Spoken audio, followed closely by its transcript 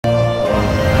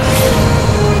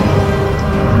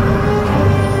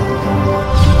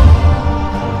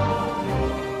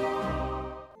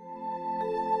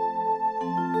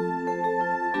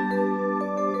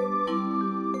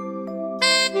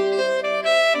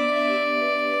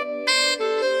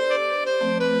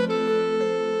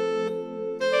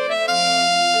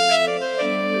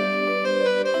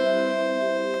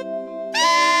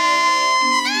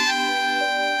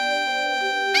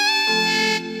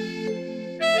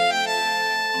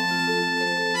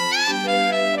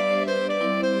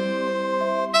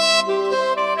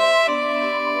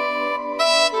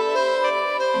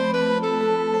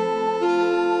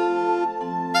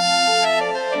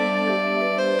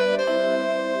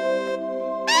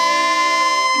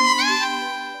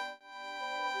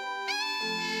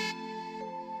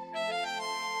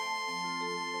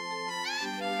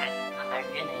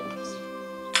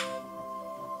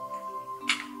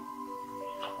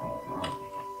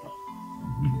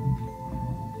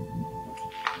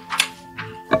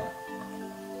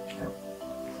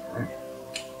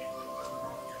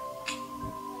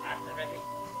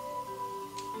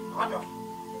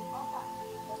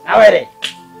Awere.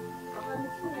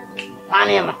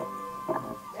 Manema.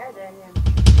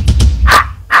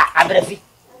 Abrefi.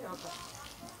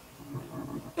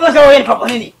 You say we papa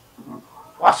nini?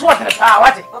 Was what the power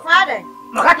what? Father.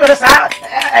 Makato the sa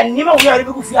and nima we are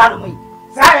go fi anu mu.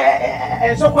 Sa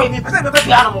so ko mi pese be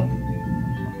fi anu mu.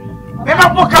 Me ma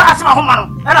boka asma ho ma no.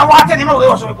 Na wa te nima we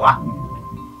wo so bo a.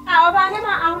 Ah, oba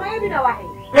nima awon bi na wa he.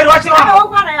 Me ro chi wa. Wo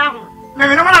kwa na ya ho.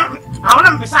 Me no ma awon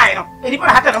am besai no. E di pa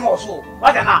hata na mo so.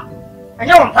 What na?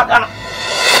 Anya won paka no.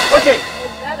 Okay.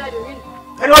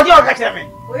 Pero odi o ka kire me.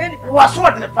 Was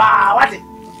what the power what?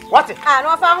 What? Ah,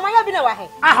 no fa awon bi na wa he.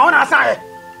 Ah, ho na sa e.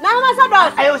 Na ma sa do.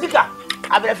 Ayo sika.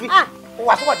 Abrefi.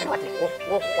 Was what the what?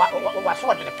 Was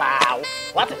what the power?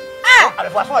 What? Ah,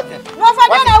 was what? No fa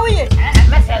do na wuye.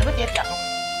 Message with it.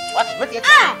 What? With it.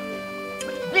 Ah.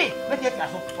 Bi, with it.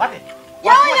 What?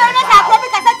 Yo yo na ka ko bi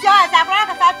ka sa tio sa akora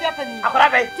ka sa tio pa ni. Akora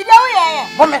be. Ti de wuye ye.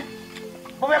 Bome.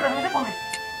 Bome.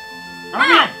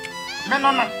 Ah. Me no.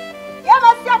 Ya ma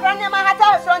si akora ni ma ha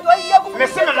ta so njo yi egu. Me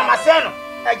se me na maseno.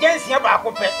 Agency ba ko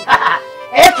pe.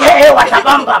 AKA what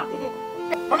abamba.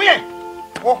 Bome.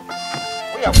 Oh.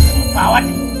 We are power.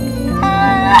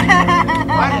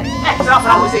 What? Sa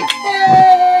fra wo se.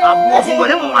 Abu fun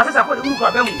gole mo asesa ko de mu ko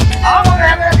abe mu. Ah mo be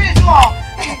bi so.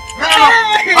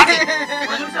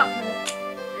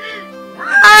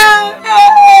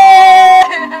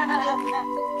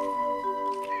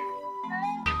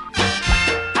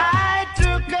 I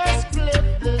took a split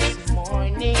this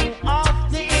morning of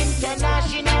the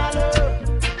international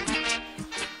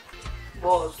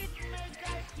boss.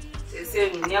 Say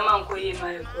nyama nko yi ma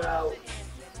ekura o.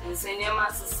 Nse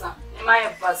nyama sisa. Nyama ye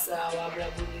pasa wa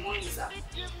brabu munisa.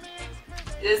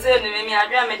 Say ni me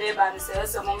adwa me de ba ni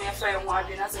se mo me fa ye ho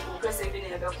adwe na se ko kese bi na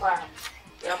e be kwa.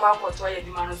 Ya kwa koto ye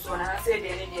bi ma no so na se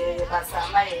de ni de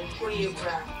pasa ma ye nko yi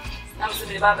ekura. Na me se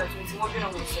be ba ba tunti mo bi no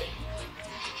mo se.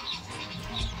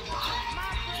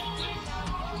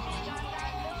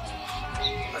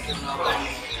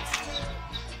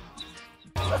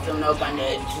 But I'm not going to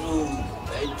true.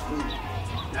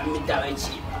 I'm not going to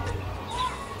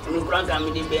I'm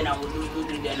going to be a would do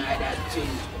the night too.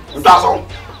 That's all.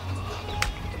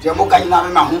 Jamoka in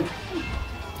Mahu.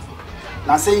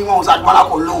 Now saying was at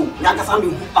Malacolo, Nakasami,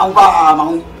 Amba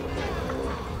Mahu.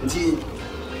 She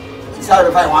said,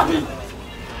 if I want me,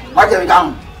 what can we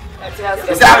come?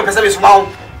 Is that a service small?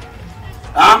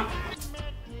 Huh?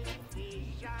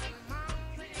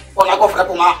 Well, I go for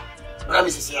Puma. Let me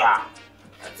see here.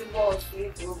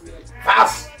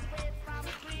 Fast.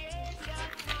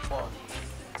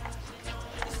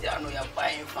 Is there no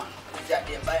buying fun? Is that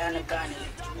they're buying a canny?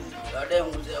 Or them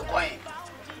with their coin?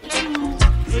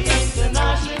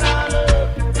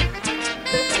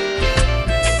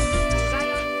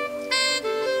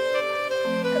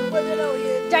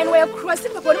 Jane, we're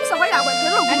crossing the bottom, so I went to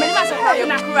look. And I said,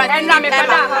 and I'm a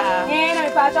father. And I'm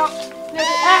a father.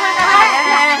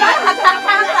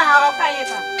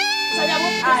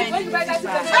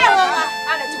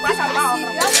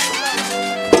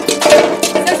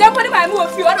 Somebody might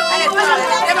move you.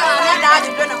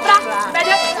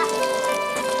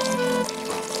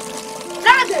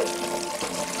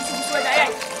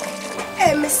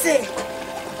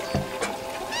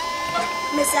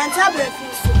 Miss Antabra.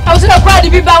 I was not proud to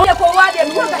be bound for what they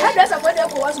were the headrest of what they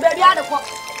was very adequate.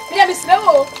 There is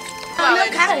no.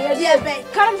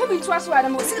 Come from to us where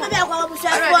I'm sitting there while I was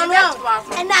around.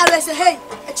 And now there's a hay.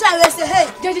 A child is a hay.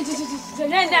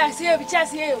 And I see you,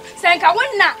 chest here. Sank I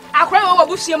wouldn't. I cry over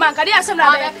Bushia man. I did some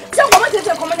other. So I wanted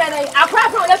to come in. I cry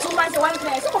for that 2 months and 1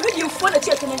 place. So you for the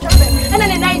chicken and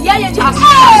then an idea. Yes,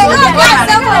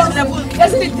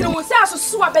 it was so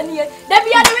swap and yet. There be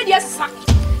other ideas.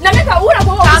 Now make a wood of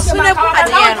what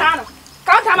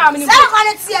Can't come out.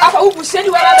 Who send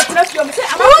you out of the press? I'm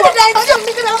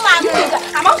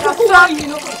out to cool, you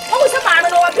know. Oh, some man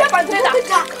or a paper.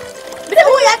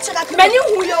 Many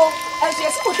who know, as you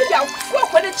put it out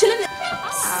for the children.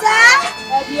 Sir,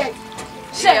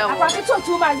 say, I want to talk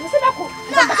to my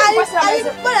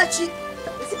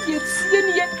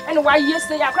and why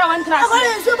yesterday I can't class. I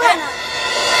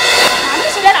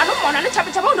don't want to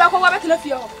chapter about what I love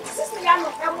you.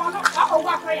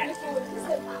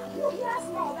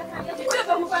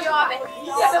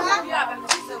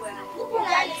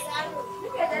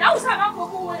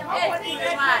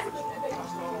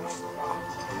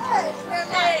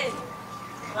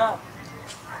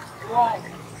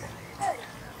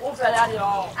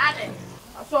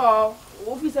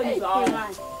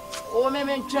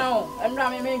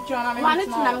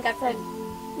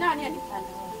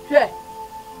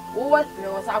 What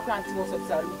was our country was of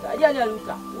Saluta? Yellow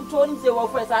Luta, who told him they were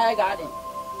first I garden.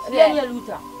 Yellow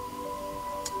Luta.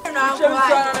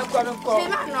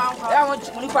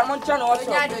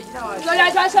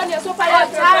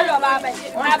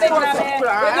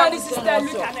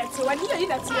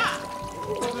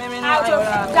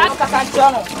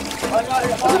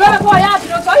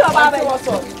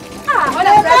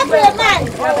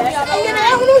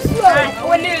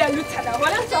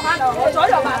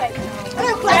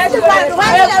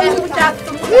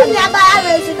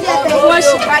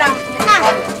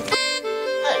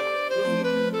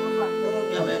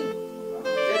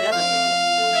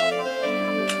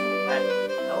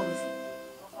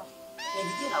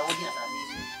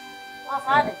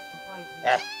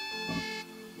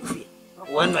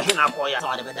 When we're here, I'll call you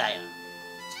out of the day.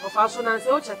 Of our son and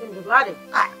so checking the bloody.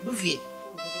 Buffy,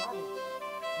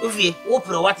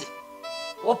 open what?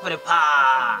 Open a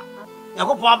pa. Now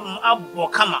go problem up or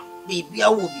come up. Be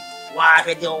a wooby. Why,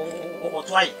 I do or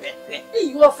try it.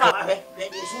 You are far. Pay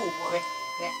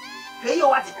your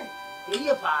what? Pay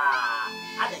your pa.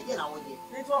 I didn't know with you.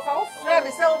 It was our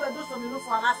service over do some new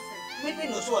for us. Maybe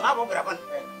no so now over upon.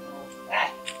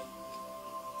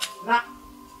 Now,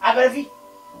 I believe.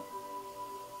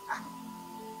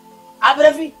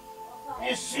 Abrevi,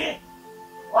 you see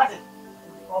what?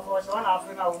 Of course, one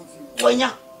African will see. When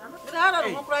ya, I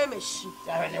don't cry me.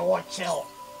 I don't watch you.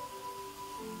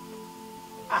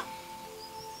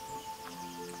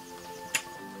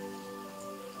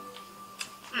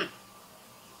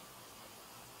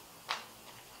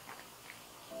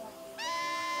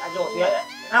 I don't hear it.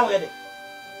 Now we're there.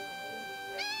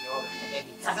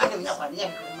 I don't know what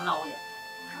you're now.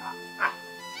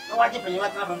 No, I didn't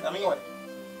want to have them coming.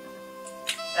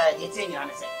 It's in your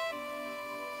answer.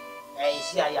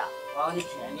 See, I only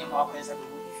to more present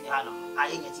if you had them. I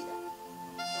ain't it.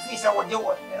 If you saw what you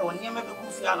were, when you make a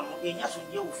goofy animal, you just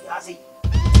would you if you see.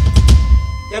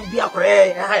 There be a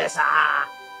prayer,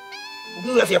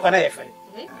 do if you're an effort.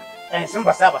 And some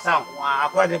Basaba sound,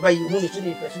 according by you, who is to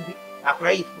be pursued. I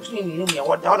pray, which means you know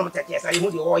what down take yes, I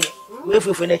would you all with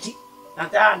you for the cheap.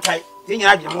 And I'm tight, then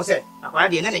I didn't say, I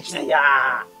didn't know.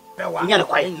 Yeah. I'm not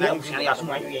quite now. And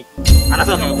I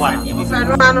thought one.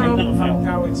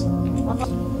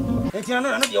 It's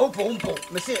not the old poem,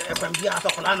 Monsieur, from the art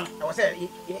of Colano. I was saying,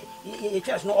 it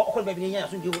just no awkward baby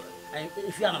years with you, and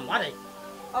if you are not married.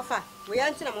 Offer, we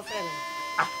answer them, friend.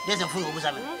 There's a fool who's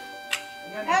having.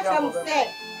 Have some say,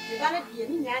 you're gonna be a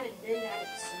man and then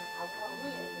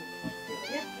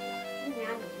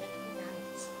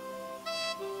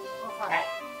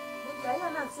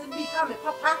become a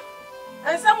papa.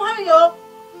 And somehow you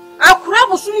I'll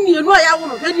crab soon you know I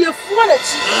want to get you full of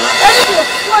cheese.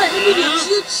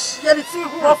 You're the thing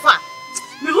who offer.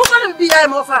 You won't be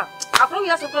I'm offer. I probably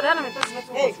have to put enemy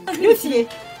person. You see,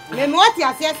 what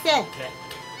you said.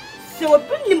 So,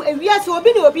 we are so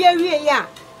big will be a year.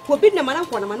 For being a man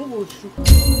for a man who if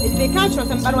they can't show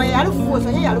some, but I have fools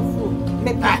and I have fools.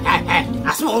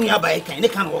 I saw only a bike and they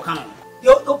can't walk on.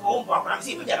 You'll go home, I'm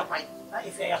seeing the fight.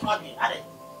 If they are not me, I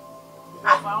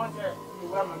found her.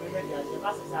 And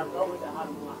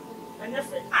I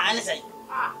say,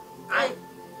 I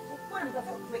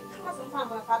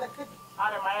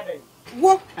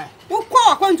what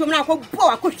call according to now for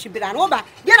poor could be an over.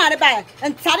 Get out of bed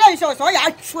and Saturday shows all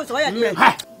I choose.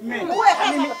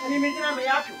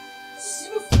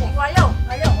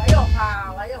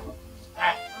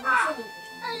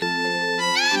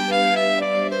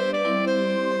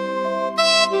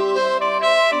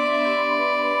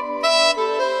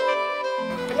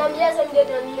 Yes, I'm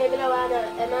getting maybe a one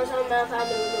and also my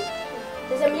family.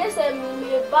 There's a yes, I'm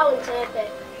bound to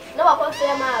no, I can't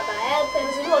say my I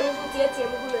no one who gets him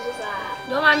who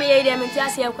no, mammy, I am in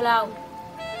Tassia Cloud.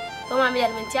 No, mammy,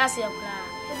 I'm in Tassia Cloud.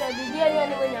 It's a big anyway.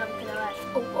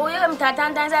 Oh, I am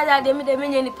Tatan, I did the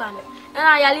minion pan. And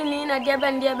I lean a deb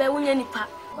and dear Bewunian pa.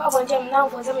 What want him now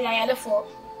for some I had for?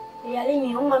 The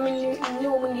Alini, whom I mean,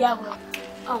 you woman Yago.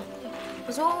 Oh,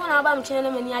 so now I'm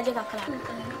channel and Yaja Cloud.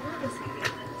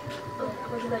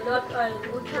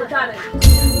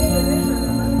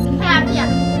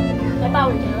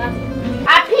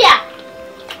 Appear.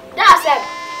 That's it.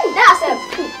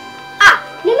 Ah,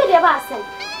 you never ever said.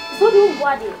 So do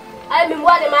body. I've been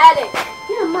boarding my head.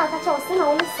 You know, Mark, I was saying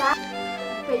only sir.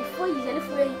 Pay for you and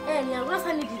for any and what's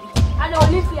any. I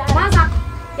don't live here.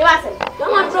 You are saying,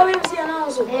 don't want problems here now.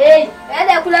 Hey, and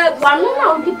I could have one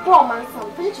now. The poor man,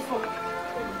 some finish for me.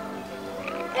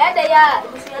 And they are,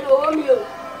 you.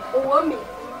 Oh, me.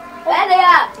 Where they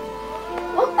are?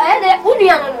 Where they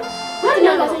Union? Where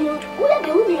the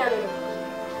Union?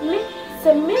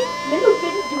 Send me, little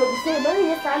bit to the same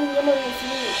very time.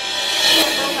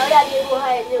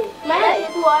 My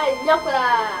head was Yakura.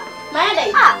 My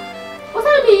head, what's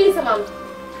that be some?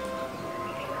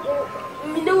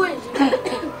 Woman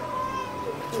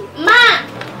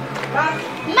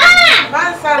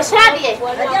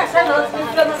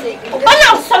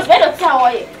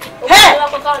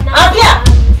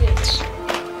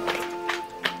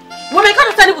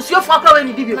can't tell you your father when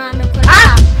you did you. Woman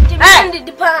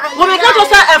can't just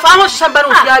say if I want somebody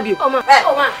to grab you. We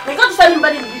can't tell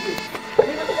anybody to give you.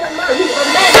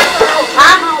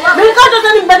 We can't just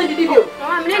tell anybody to give you.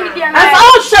 If I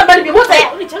want somebody to what I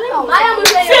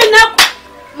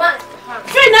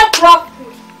feel now crop.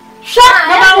 Shut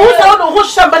up,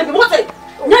 who's somebody what I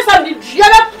yes, I'm the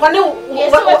Jella Pano.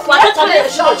 What I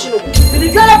shot you. The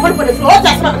Jella Pano, what I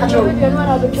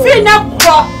feel now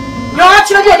crop. No,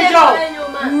 actually, near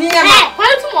and near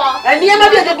my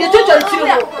teacher.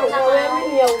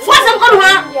 What's up,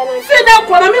 Conrad? Sit down,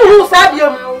 Conrad, who said you?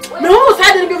 No,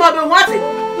 said you have been watching.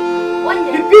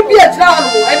 The people are down,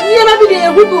 and near my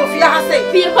video, who do fear has said,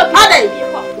 people,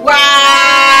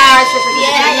 why,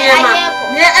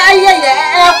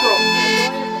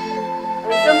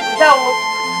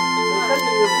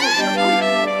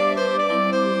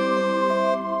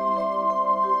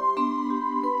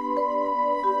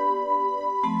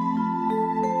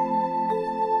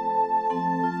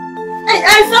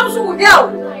 Hey, some should go.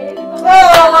 Oh,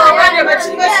 I never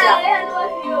see this.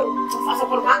 Fast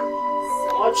upon my.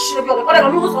 Oh, shit, you're going to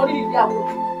lose all the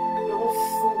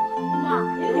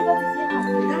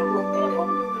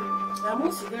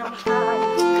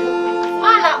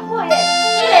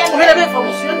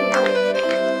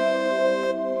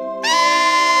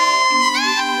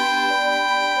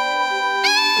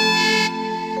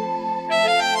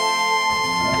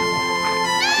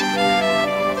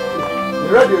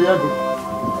ready.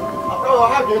 Oh, I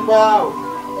have been bow.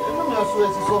 I'm not sure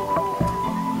it's so.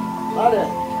 Father.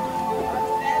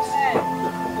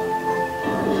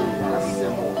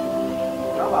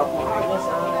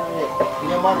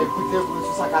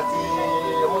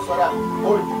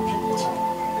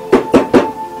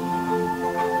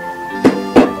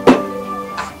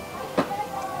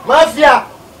 Mafia!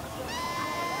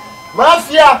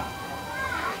 Mafia!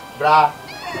 Bra!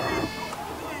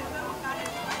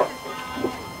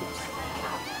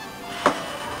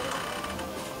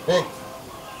 Hey,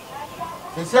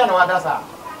 you see no other sir.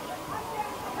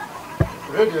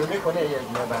 Radio make on here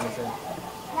never listen.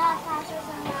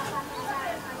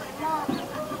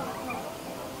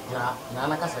 Na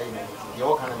na kasa yi. You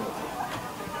walk on me.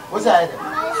 What's that?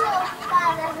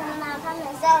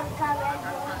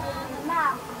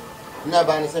 Na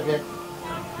ba ni se fe.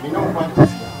 Me no want to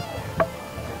see.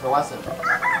 To wase.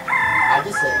 I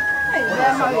just say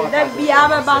that be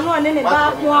aba ba no ne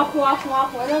ba ko.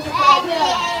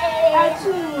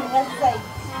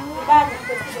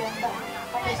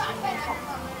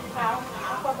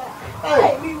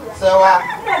 Sewa.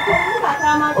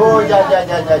 Oh, ja.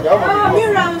 Mi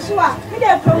ram so a. Mi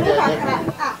dey promo kakra.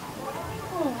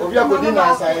 Obi agodi na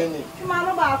asai ni. Ma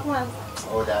no ba ko an.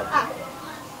 Oh, da.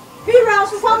 Mi ram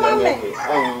so for mama.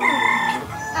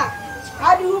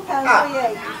 How do you can so ye?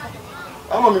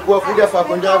 Ama mi bo fu de fa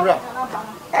konja bra.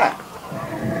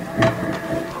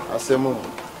 Asemu.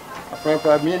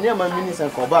 Afranpa mi ni ama mini sen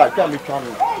ko ba twa mi twa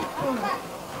no.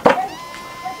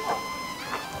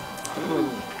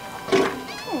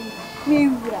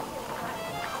 Miura.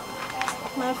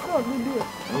 My friend, we do it.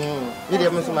 You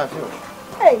didn't miss my friend.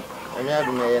 Hey. I'm here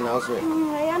to make an house. I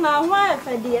am wife,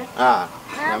 dear.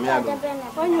 I'm here to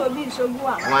when you'll be so good.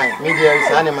 Why, media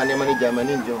is animal manager,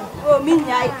 Maninjo. Oh, me,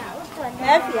 I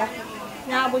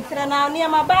now, but now near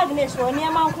my bagness or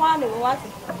near my one or what?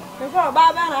 Before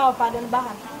Baba and our father and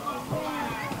Bahan.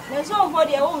 There's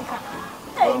nobody I won't come.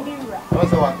 Hey, Miura.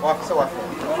 What's the what?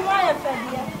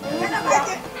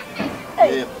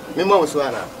 Hey, Mimo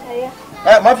Swana.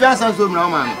 My fiancé so no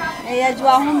man. Eh, you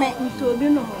are home into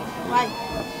Bino. Why?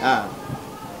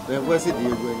 Where was it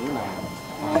you going now?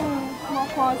 No,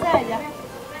 for say,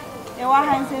 you are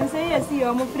handsome, say, yes, you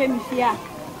are my friend here.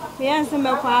 We answer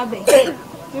my father.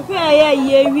 You pay a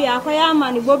year, we are quite a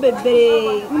man, Bobby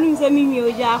Bay, who is a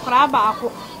mimio, Crabba.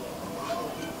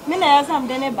 Mina, some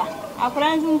deneba. Our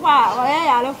friends in Pa, or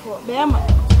I love for Bearman.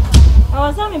 I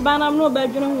was only Banam no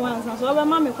bedroom once, and so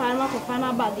Mamma cried up for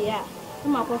Fana Badia.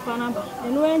 My Fana,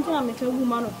 and went to a mature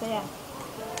woman of fair.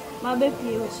 My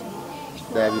baby was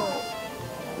David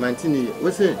Mantini,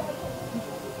 what's it?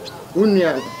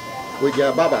 Unia with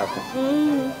your baba.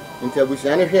 Until we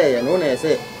shall hear, and when I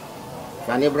say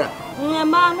Fanebra.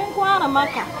 Man, Unquana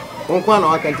Maca. Unquana,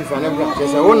 I can't Fanebra.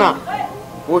 There's a one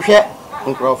who share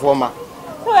Uncroforma.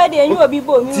 So I did you will be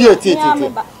born.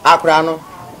 Aprano.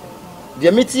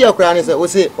 The meeting of crown is a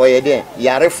say, or a day,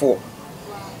 Yarefo.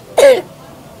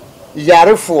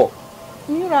 Yarefo.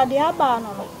 You are the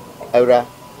Abano. Awura.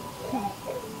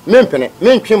 Mempene,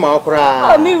 mentwe ma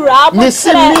okra. Oh, mi wura. Mi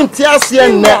si minti ase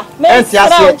nna, enti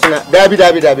ase kina. Dabi.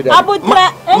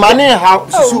 Mane ha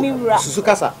susu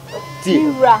kasa. Ti.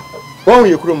 Mi wura. Won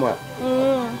ye kurom ha.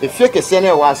 Efie kese na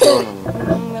e wa ase no.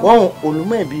 Won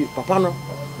oluma bi papa no.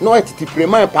 No etiti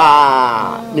preman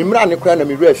pa. Ni mra ne kura na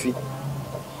mi wura fi.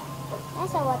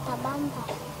 Asa watabamba.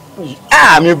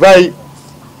 Mi bai.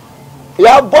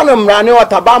 Ya bona mra ne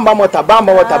watabamba.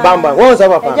 Won sa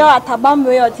papa. Eja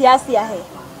watabamba yo ti ase ya he.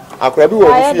 Akura bi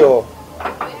wo fi o.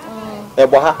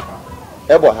 Ebo ha.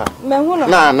 Menhuno.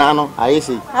 Na no,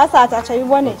 ayesi. Asa atacha bi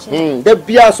bona echi. Da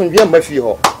bia so bia mba fi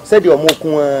ho. Se de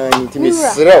omokun anti mi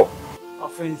srew.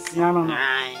 Offensiano no.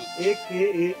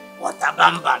 AKA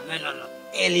watabamba no.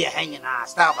 Elia hanyina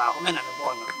star ba ko mena me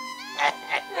bonyo.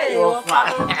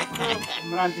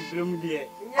 Mranti brumdie.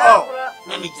 Oh,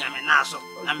 na mi jina me naso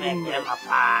na me ma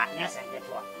pa nyasa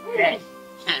ngetwa.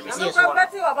 Mi si so.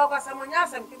 Bati wa ba kwa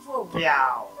samonyasa mkifo.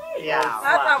 Piao.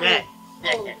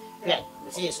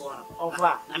 Mi si so no.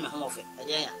 Ofa na me homofe.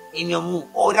 Eje ya. Enyomu.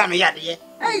 O da me yade.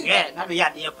 Na me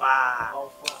yade pa.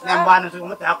 Na mba no so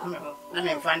mota akome ho. Na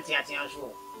me mfanti atian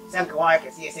so. Sanka wa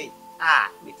ke si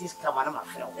mitis kama na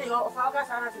mafrɛ wo. Ofa ka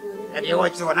sana tiri. Ade wo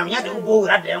chi wona me yade wo bo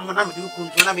wura dem na me du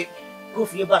kuntu na me ko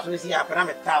fie ba so si apena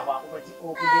me ta ba ko ti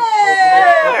o ku de.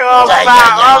 Ofa.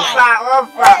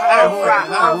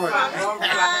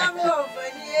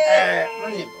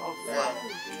 Mani.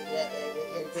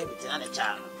 Te bi tana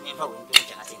cha me fa wo ntu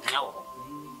cha na sin nya wo.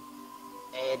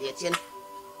 De tien.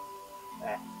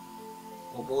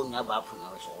 Wo bo nya ba pu na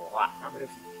so wo ha.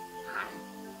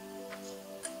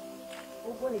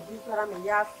 Ugo ni bitara me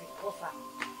yafi ofa.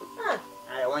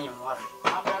 Wanyo mo afi.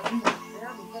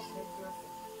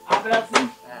 Abrafi.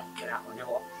 Era onye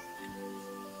ho.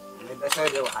 Le beso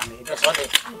de wa me beso de.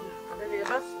 Le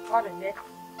bas ode ne.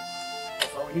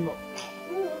 Ofa woni mo.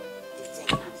 Se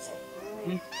me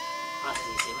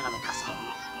na me kasa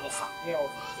mo fa. Se me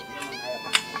mo na ya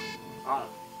ba.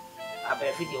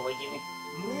 Abrafi de wo jimi.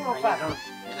 Ni ofa.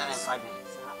 Na na fa de.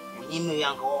 Ni me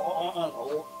yanko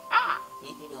onko. Ni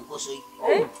nko so yi.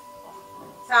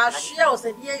 Sa hwia o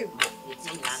se die yu. Ni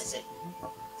tin na ne se.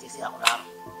 Se akora.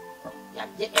 Ya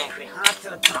de ehwe ha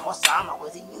tere tra ho sa ma ko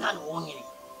se nyina no wonyini.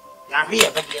 Ya hwe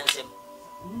ya be de nsem.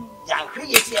 Ya hwe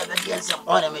ye se ya be de nsem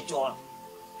o na me jo.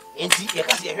 Enti ye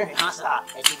ka se ye hwe ha sa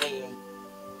e di be ye.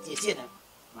 Se na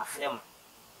ma frem.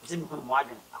 Se mi ko mo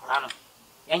adwen akora no.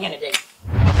 Ya nyene de.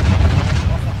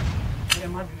 Ya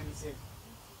ma bi ni se.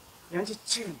 Ya nchi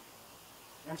chiri.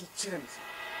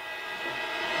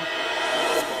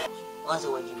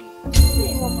 Onzo wajimi.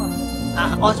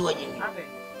 Onzo wajimi.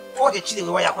 O de chiri we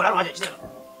wa yakora no de chiri.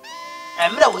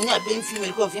 Emra wonya be mfi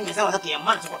me ko mfi me sa ke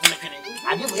man so ko tene twene.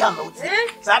 Ade bo ya ma wuti.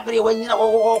 Sa bere wanyina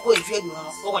wo ko mfi adu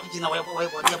no. Wo ko chichi na wo de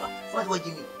ba. Onzo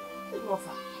wajimi.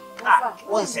 Ofa.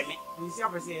 Won semi. Ni si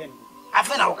apese ye.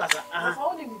 Afa na wo kasa. Ofa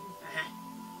woni mi.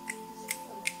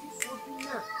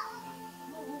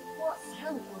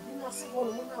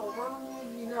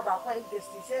 Ba kwa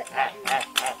investi se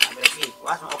Abrafi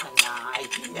wasu okan na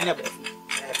aiki yana brafi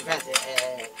kanse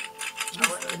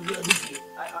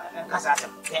kasa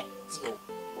asem ke tio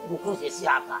bukun se si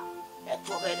aka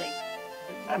to be den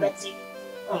abeti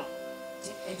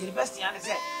ti university ane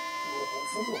se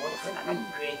fudu ho fe na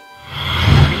nkwe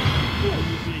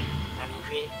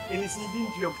Eni si bi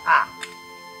ntuam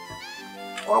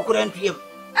okura ntuam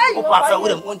o pa fa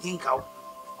wure mo ntinkaw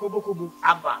kobo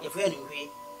aba e fe nkwe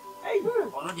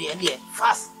ono de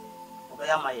fast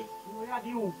obeya maye ya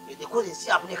di o de ko se si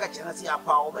apne ka chena si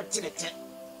apa obetinete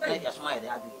na ya soma ya de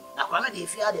adu na kwa na de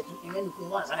fi ade tu imenu ko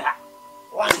wan sana ha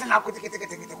wan sana ko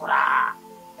tikete kura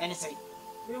eni sei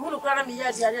mi hunu kwa na mi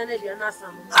ya di anya na dia na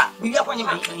sam bi ya kwanye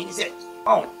mai ni sei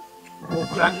o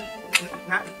kura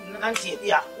na ntie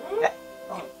dia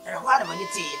hwa na mani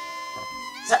tie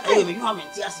sa e mi hu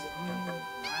amenti ase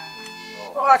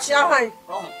o chia hwan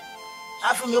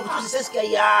afu mi okutu seska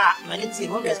ya maniti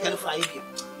mo be skan fa yibi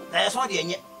da yaso de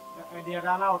enye de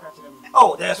da na o ka kire mi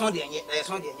da yaso de enye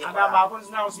ada ba ko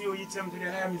sina o si o yitem de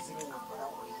na ya mi sire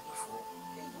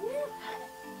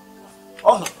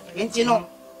enti no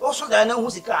o so da na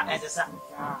hu sika ensesa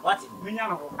what minya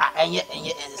no enye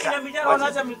ensesa enya minya no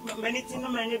na se maniti no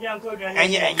menye bi anko do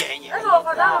enye e no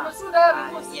fa da mo su da bi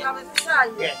ko si amesesa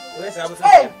ye we sa bu so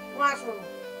wa so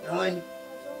no ni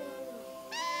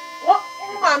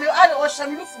Mami, I was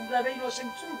some new food, I made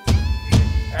ocean too.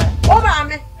 Oh,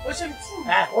 mammy, ocean too.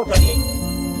 What are you?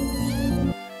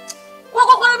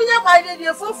 What will be there by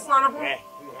the full fun of me?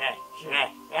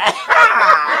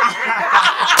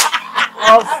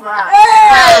 Oh,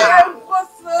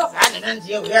 I didn't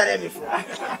hear before.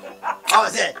 I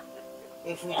said,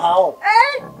 if we how,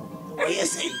 Oh,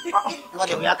 yes, what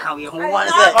do we account here? Who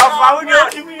wants it?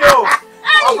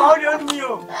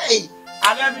 Hey,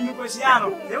 I never knew Cosiano.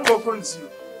 They will consume.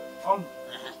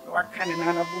 What kind of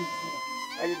nana boom?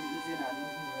 I didn't use it.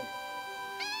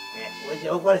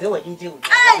 What you do?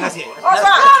 That's it.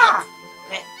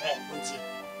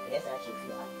 Yes, I should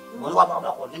feel. What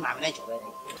about my manager?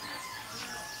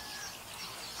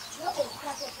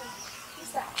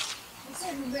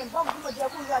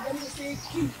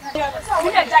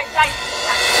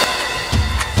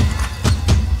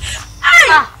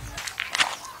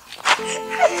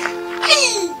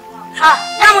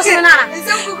 Vamos a nada.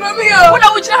 Una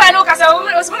ucha vai no casa,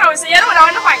 os mano se era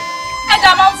na vai. É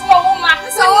da mão for uma.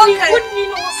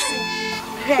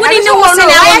 Uni no wono na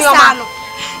esa no.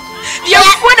 Ye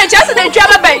for the just the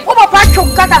jama bay. O papa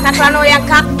choka kakra no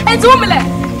yaka. E tu mele.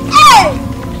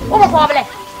 O papa bele.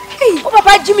 O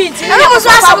papa Jimmy. Na mo so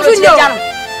asabu nyo.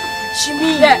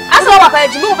 Jimmy. Asa o papa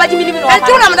Jimmy, o papa Jimmy no. E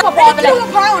tu na me papa bele. O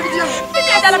papa o di no.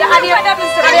 Fini da na ade da bi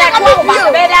sere ya ko o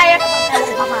papa be da ya.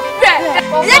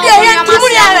 Ye de ye tumu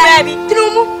ni ara.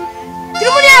 Tumu.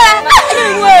 Tumu ni ara.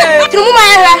 Tumu ma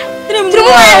ara. Tumu ni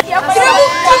ara.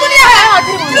 Tumu ni ara.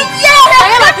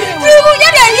 Tumu ye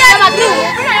de ye ma tumu.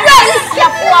 Ya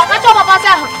po ka to papa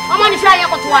sa. Omo ni fia ye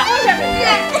ko to a.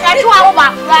 E tu a wo ba.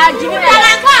 Ba Jimmy.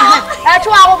 E tu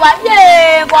a wo ba.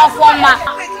 Ye go for ma.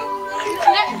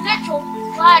 Lecho.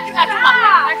 Wa tu a tu ba.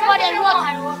 E tu de lo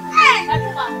ka ro. E tu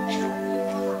ba.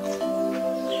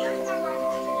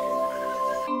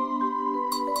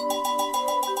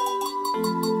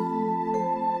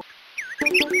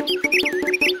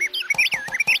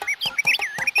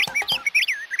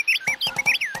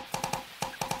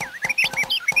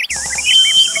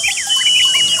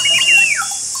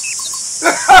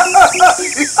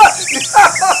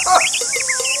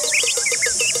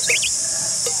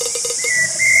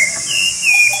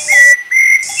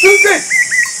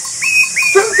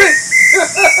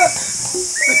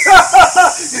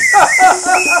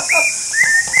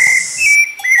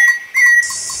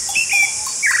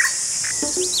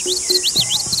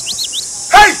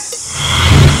 Hey!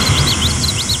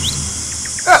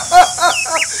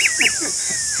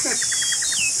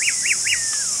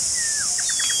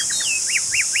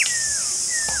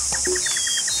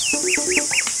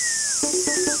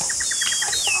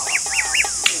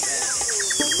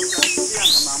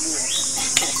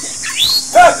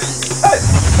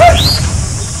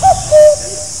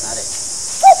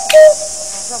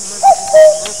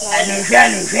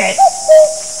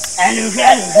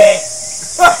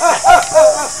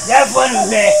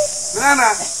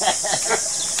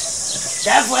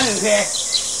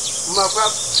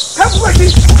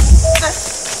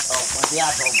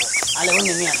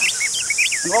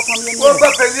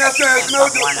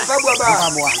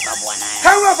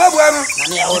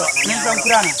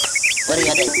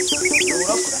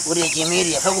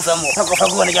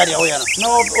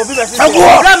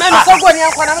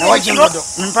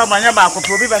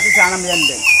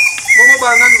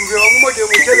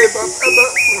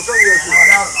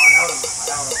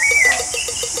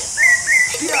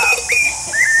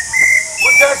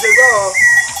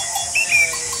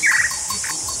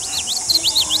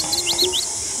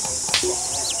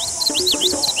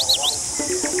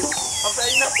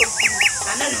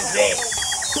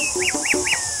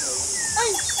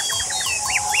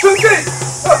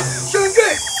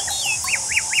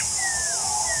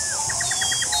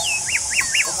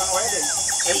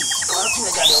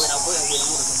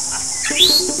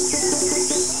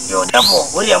 Yo, therefore,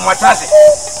 what are you matters?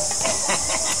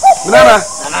 Nana,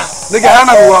 nigga,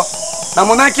 Hannah,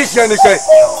 I'm on a kiss you and say,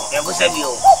 you said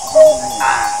you.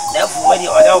 Therefore, when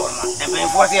you are over, and been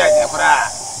 40 years,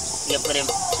 you put him.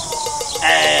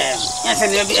 Yes,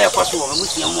 and you'll be a cost of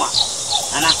Muslim one.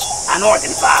 And I know it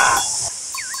in far.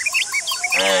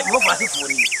 What was it for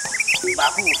you?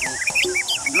 Baku,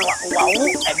 no,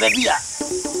 a baby.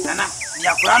 Nana, the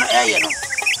Aquano area.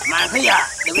 My prayer,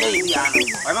 the way you are,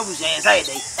 I will say, as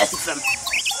if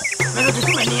maybe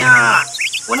too many are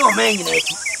one of men in it.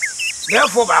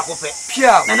 Therefore, back of it,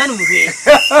 Pia, and then we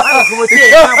will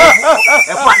take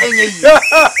a part in you.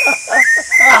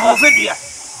 I'm over here.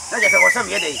 That was some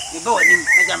day. You go and you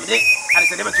make a day. I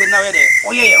said, never to know it.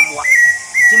 Oh, yeah, what?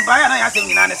 Simba and I asked him,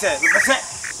 and I said, we must say,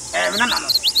 no,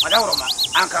 whatever,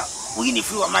 Uncle, we need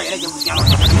to my agent with Yano.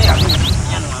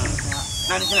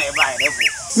 Nothing I buy, therefore.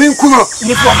 Minkuno,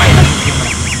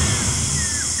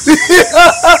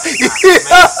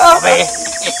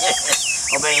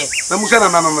 obey. The Musana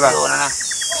Mamma.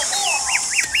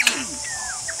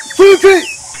 Suki.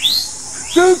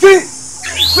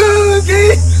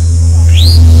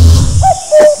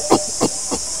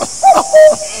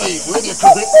 Hey, where do you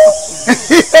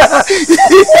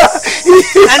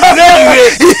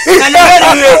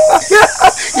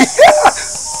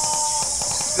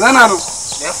Nana,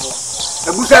 the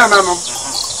Busa Mamma.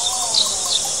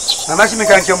 I must make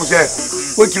a chum say,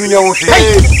 what you know,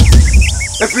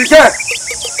 if we say,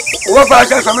 what I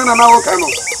said, I'm an hour canoe.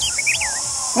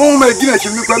 Who may dinner to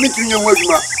me permitting your words,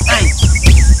 ma?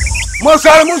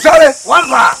 Monsare, one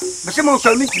bar, the same old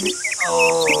son, meet me.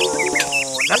 Oh,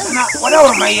 that's not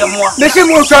whatever my more. The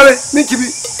same old sorry, meet me.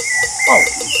 Oh,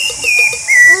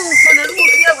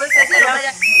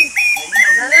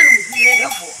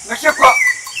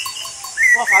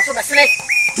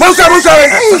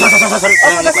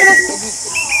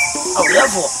 oh,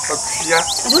 therefore, yeah,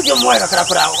 do you more like a crowd?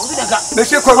 They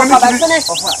say, therefore,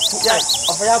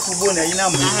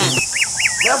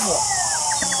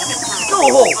 go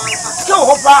home,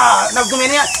 now do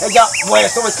many boy,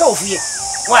 so it's go for you.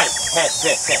 Why?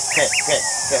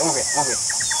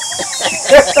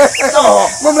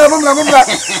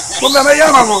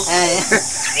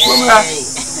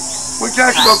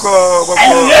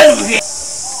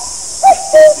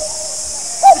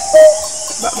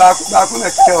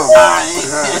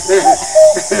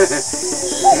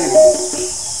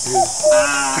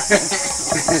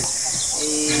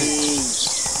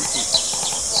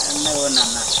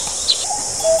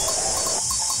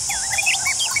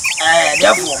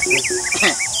 Therefore,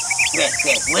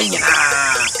 when you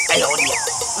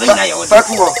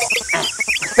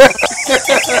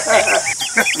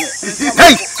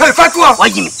hey, Fatua, why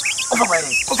you?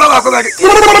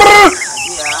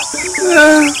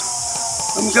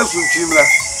 I'm just from Chimla,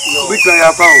 which I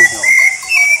have found.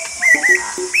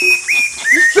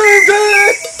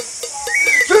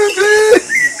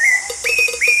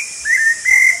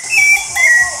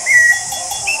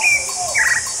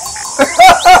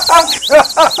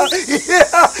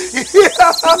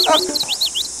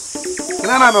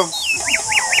 Nanam.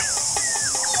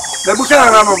 The Busa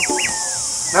Nanam.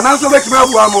 Nanam so make me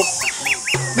abuamo.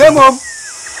 Nemom.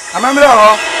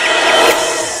 Amamra.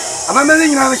 Amamra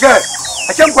ni na say.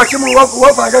 I can't question mo work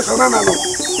for get so nanam.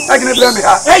 I can blame me.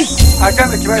 Hey, I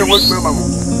can't make you work for mama.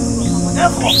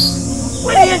 Therefore,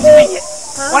 what are you doing?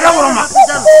 What are you?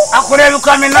 Akure you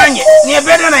come in nanye. Ni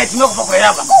better na it no for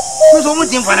yaba. So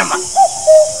much in Panama.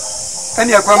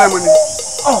 Any akwa money.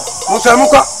 Oh,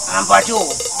 Musamuka. I'm Pacho.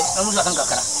 I'm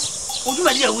Musankara. Would you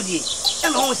mean Woody?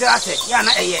 And who say I said,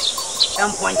 Yana,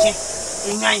 I'm pointing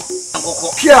in nine.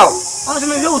 Kill. Also,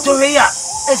 you to here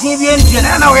as he be in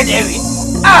and already.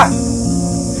 Ah,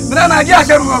 but I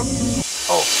just am.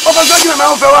 Oh, over the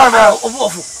amount of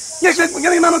awful. Yes, I'm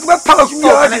getting none of my powers.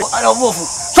 I don't move.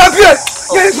 Stop here.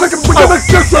 Yes, make a put up a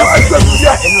church.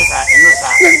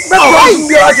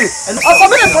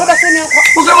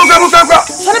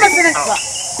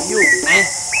 You, eh?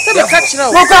 The catch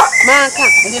now. Man,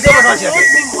 and you don't know.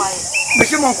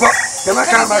 Monsieur Monco, the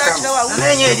Macan, and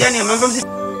then you're Jenny, remember.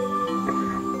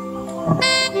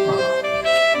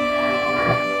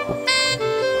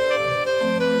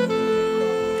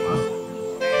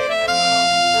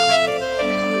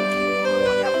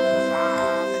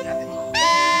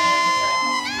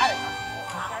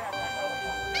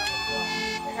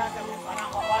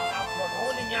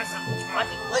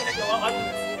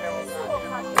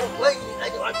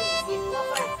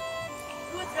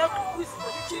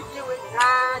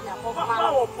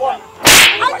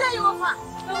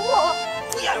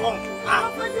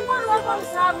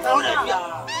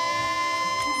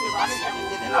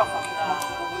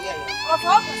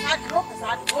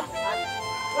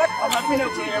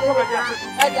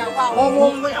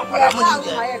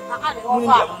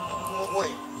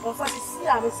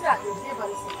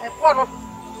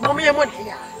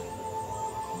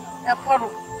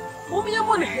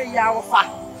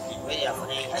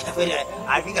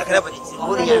 I think I can have it.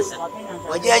 What did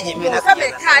you mean? I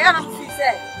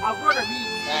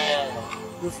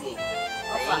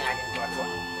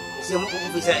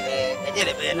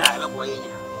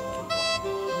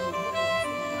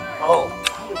oh,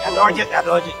 I dodge it. I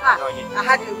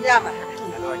had you, Yama.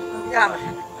 Yeah.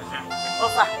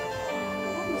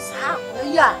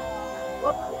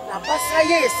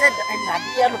 Passaye said, and I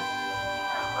didn't.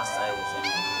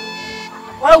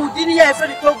 Why would you have to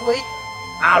go away?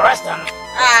 Rest on.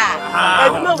 I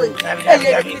don't know.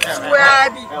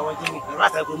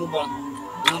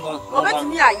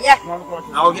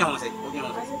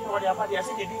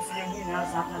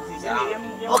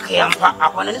 Okay,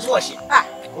 I'm on this washing.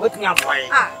 What me up for? I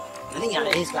think I'm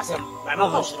discussing my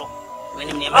mom. When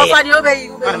you obey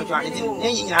you,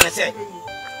 I say,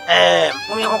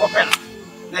 when you open,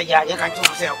 you can choose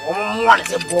yourself. One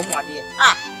is a bomb, dear.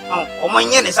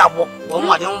 Omonye ne sabo.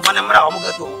 Omo ade mfa ne mra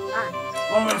omogato.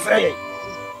 Omo mfra ye.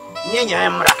 Nyenya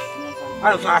mra.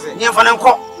 Ana so ase. Nyemfa ne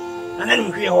nko. Na ne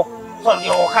nhwe ho. So de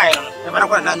ho kai no. E bana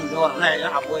kwa na nhu ho no na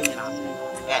ya abo nyina.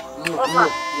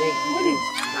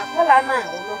 Akola na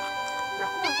ono.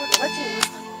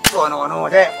 No,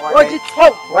 there. What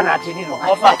I did,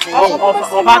 Oba can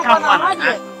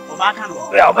Oba can.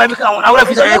 Well, baby, come. I will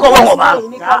be sorry. Go home. I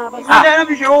don't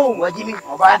be sure what Jimmy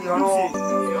Oba, you know.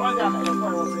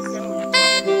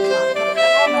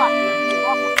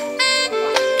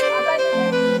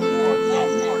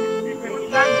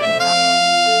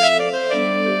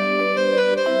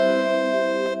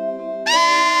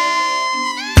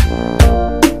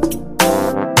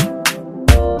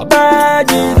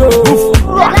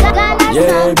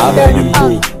 Yeah, baby.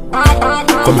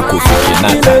 Come Kofi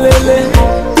Kinata.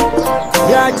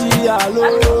 Yaji alo.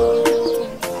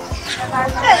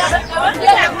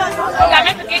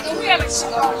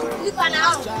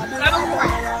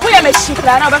 We are machine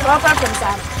plan over from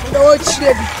time. Don't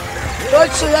chile.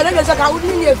 Don't chile. I don't know how we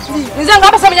need free. You don't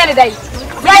have some day.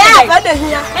 Yeah, but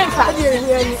here.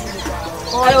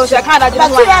 I was a kind of I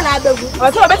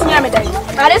saw a better name.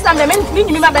 I listen to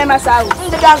me by myself.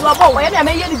 The gas of all, I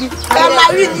may be.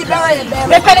 I'm really very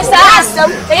bad.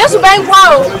 They used to bank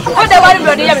wow. What they want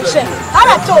to do, the shit.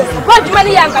 I'm not told. What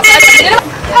many young guys.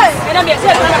 And I'm here.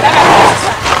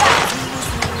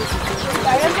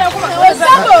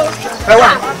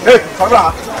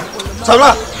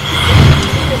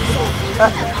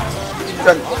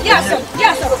 Yes, sir.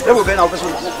 Yes, sir. They will be now.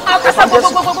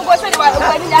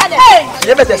 Hey,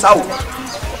 you better sound.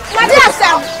 Yes,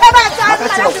 sir.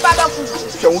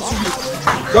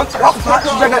 Don't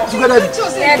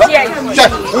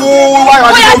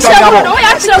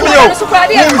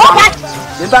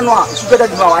walk together.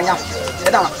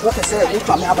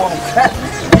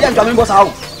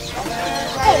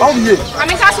 Oh, yeah. I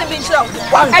mean, that's a big show.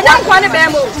 I don't want to be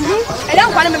able. I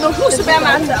don't want to be able to be a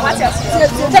man. What else?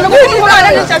 Tell me, who are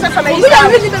you just from me? We don't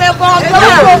really be able to go.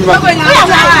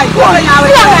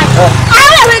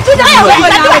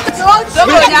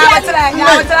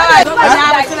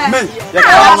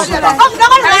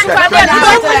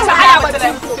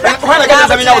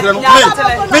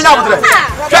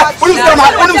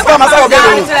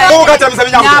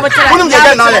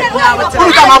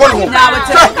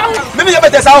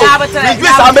 That's how we are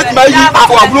making my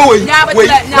our blue way. Let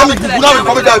me do now.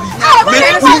 Come down.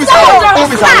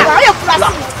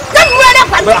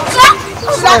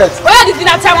 Where did you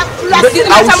not tell?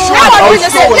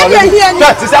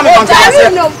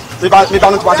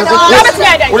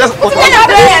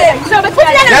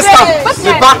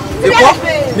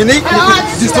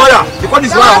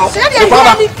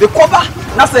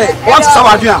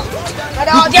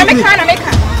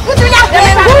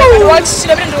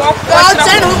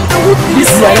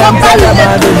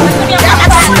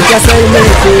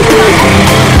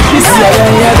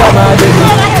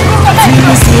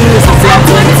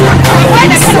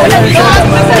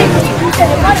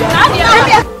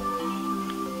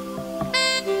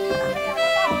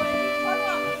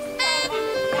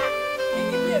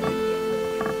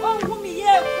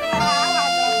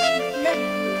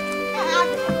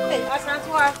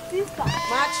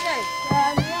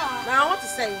 Now I want to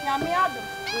say, I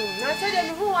said,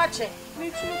 who watch it?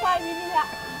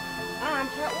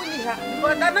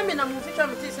 But that I mean, I'm future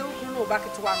material who know back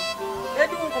to one. They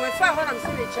don't come and find what I'm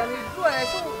saying. And you do it,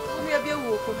 so we are being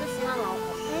woke. Oh,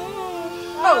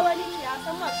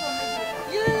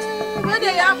 yeah, where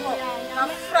they are,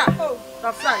 the frat,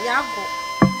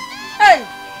 hey,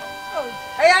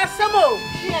 I asked some more.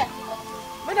 Yeah,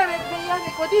 but I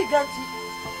could be guilty.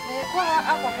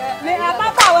 Me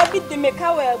ababa wa bit me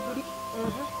ka wa aburi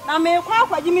na me kwa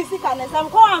kwa jimi sika na sam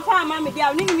ko anfa ma me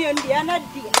dia ni mi ndia na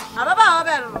dia ababa wa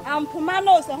be no ampuma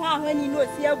no se ho ahani no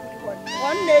si aburi ko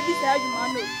on na ebi sa adwuma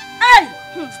no ei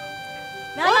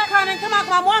na ka ne kama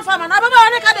kwa mo anfa ma na ababa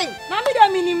ne ka den na me dia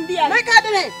minim dia me ka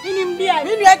den minim dia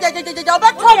mi nua jejeje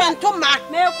oba to me ntoma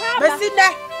me kwa ba me si ne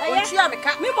o tua me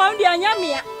ka me mo ndia nya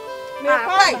me me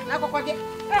kwa na kokode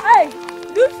ei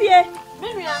dufie me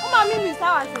nua o ma mi sa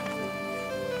wa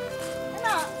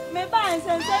me buy and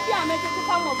send be a make to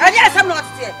come up. Yes, I'm not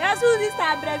here. Yes, who this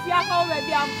time breath you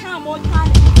already am come on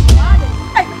time.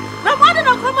 Hey, no matter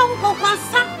no come on go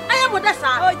concern. I am with that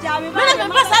side. Oh, Jamie, me the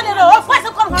person I know. Of course,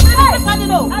 come from the person I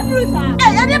know.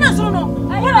 Hey, I never saw no.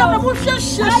 What are the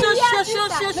shh. What's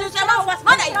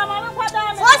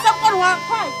up on one?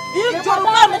 You don't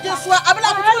come with this one. I'm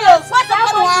not to you. What's up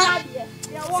on one?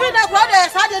 See that brother, I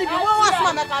didn't be one was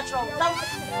my control.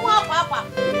 Papa.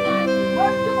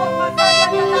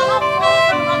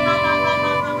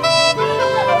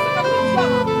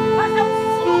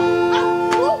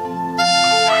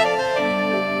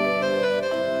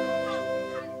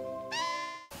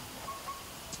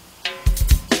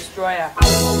 destroyer.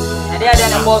 And they are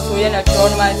the boss who are not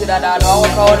throwing my to that. I don't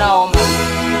call now.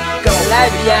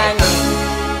 Live behind you.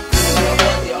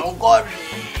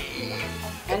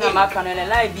 And I'm not going to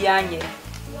lie behind you.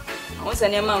 Once a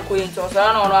man going to us,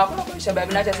 I don't know. Shall be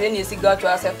not any cigar to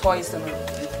us a toys.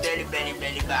 Very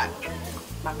bad.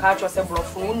 My catch was a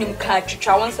broken, him catch,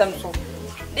 I want some so.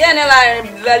 They are not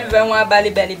very one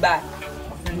belly bad.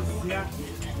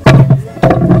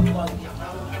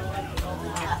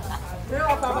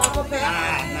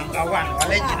 Number one,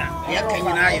 original. Yeah, can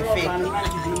you know your fake?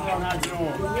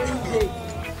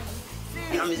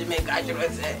 I'm make I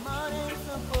just say.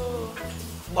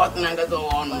 But Nanga go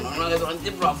on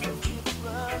the profit.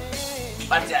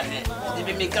 But if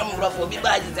you become rough for me,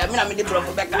 I mean, I'm the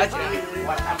profit back at you.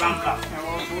 What a bumper.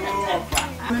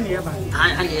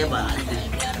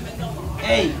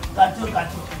 Hey, got you.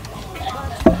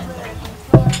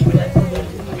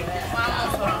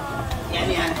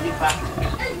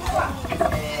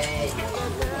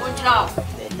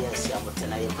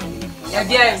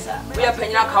 We are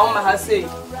paying out how much I say.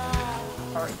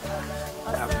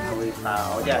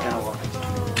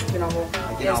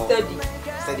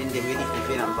 Studying the meaning of the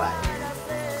film by.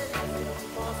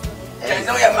 There's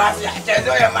no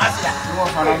master.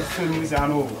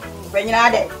 When you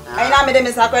are there, I know me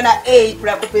Miss Aquena A.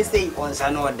 Preocupation. Once I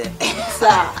know that.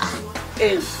 Sir,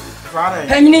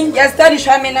 Penny, yes, study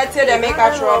shaman, I tell them make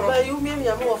a trouble. You mean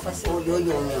you're more for so you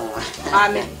know. I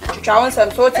mean, to try on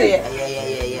some sort of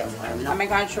Yeah. I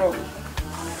make a trouble.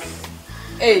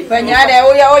 Hey, Penny,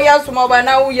 oh, yeah, small by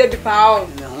now, you're the pound.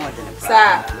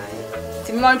 Sir,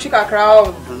 Timon Chica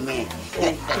crowd.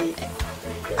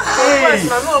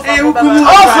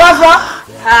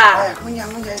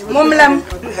 Mumlam.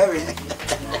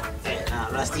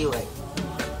 Rusty way.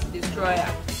 Destroyer.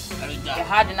 You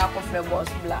had enough of the boss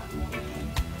black.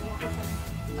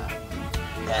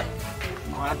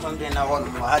 I told you now,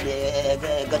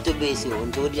 I got to base you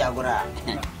into the Agora.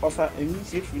 Offer a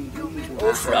music from you.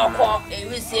 Oh, Flock, a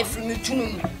music from you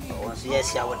too.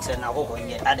 Yes, I would send a walk on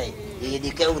your other. You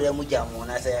declare Mujam when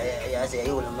I say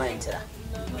you will mind.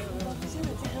 I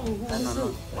don't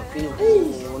know what you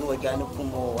know. Janu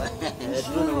Pumo, there's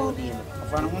no idea.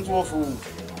 Of an unlawful.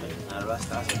 I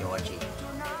rust as you're watching.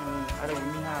 I don't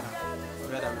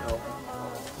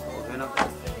know.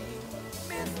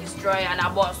 Destroyer and a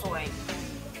boss way.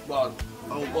 But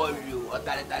I'll call you a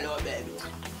tall baby.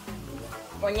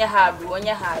 On your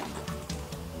heart.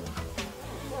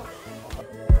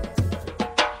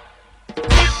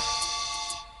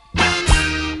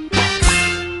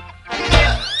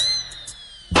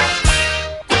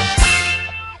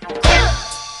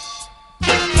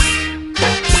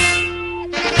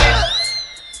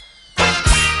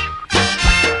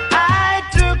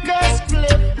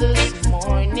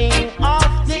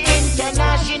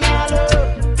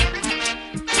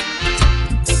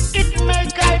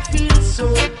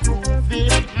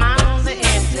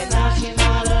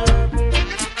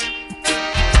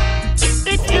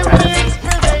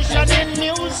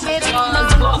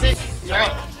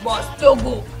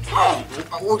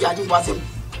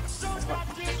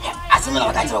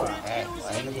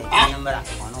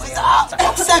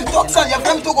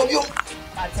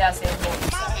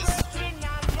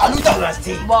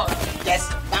 Yes,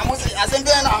 I must say, as I'm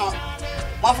doing now,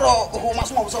 my friend who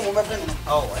must move some of my friends.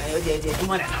 Oh,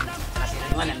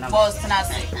 boss,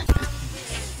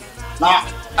 now,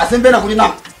 as I'm being a good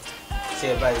enough.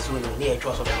 Say, by soon, near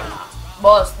cross of the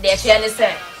boss, there's Shelly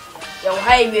said. Your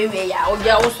highway, or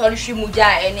your sorry, she moved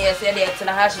and yes, and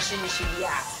a hash she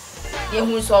be. You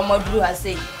who saw my blue, I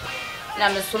say. Now,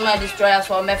 Miss Summer destroyers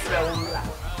for my friend.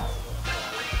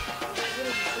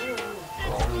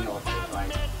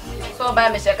 So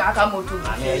by Mr. Kakamoto.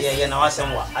 Yeah, now I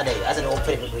said what? I said,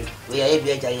 open. We are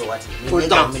able what? Good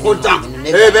down.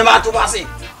 Hey, Bema to pass it.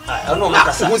 I don't know,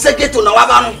 Macassa. Who said get to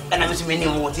Nawabano and I'm many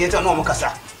more theatre no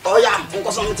Macassa. Oh, yeah,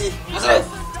 because something.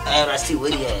 I see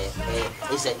where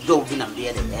it's a dog in a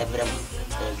beard and every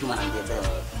human and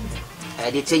the I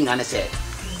did think, and I said,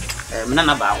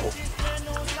 Nana Bao.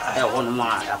 I want more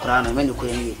a crown and many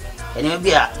queen. And it will be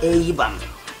a Iban.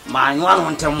 My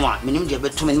 1 minimum,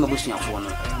 but too many motion for no.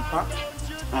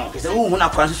 Because the woman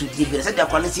of Francis would give said the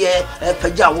quality a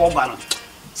Paja Warban.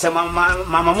 Some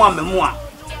Mamma Memoir.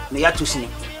 May I to see.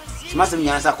 She must have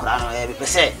answered Corano every per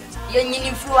se. You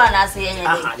need fluent as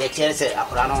the chair said, a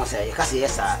Corano say, because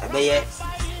yes, a bayer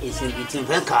is in between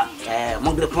Venka,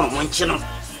 Moglepon, one channel,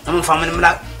 no family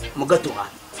black, Mogatua,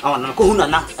 our Nakuhuna,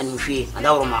 and Mushi, and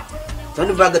Auroma. Don't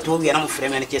you bag to be an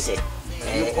frame and kiss it.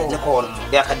 The corner,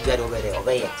 there can get over there,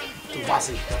 obey it. To pass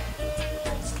it.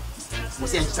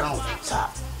 Muslim sound, sir.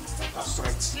 That's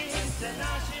right.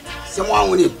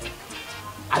 Someone with him.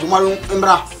 I don't want to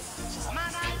remember.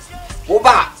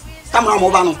 Oba, come on,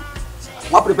 Mobano.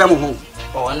 What prepare my home?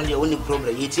 Oh, I know the only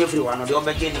problem. It's everyone on the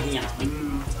other game here.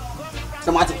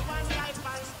 Tomato.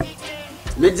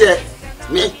 Me.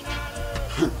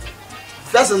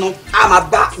 First, no, I'm a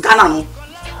back Ghana. No,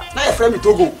 now a friend me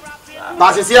Togo.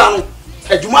 But it's here. No,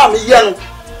 a Juma me here.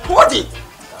 What it?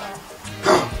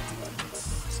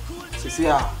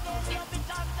 Cecilia.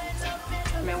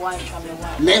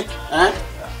 Me,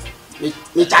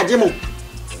 me charge him.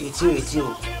 It's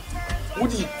you.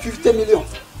 Would 50 million?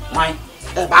 Mine.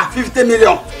 About 50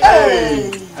 million.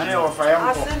 Hey! I know if I am.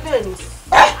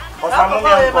 Me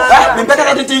better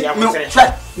than the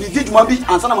me did Mobby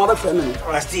and son of my family.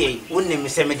 I stay, wouldn't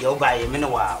miss me go by a minute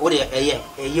while. Or a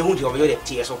year who over your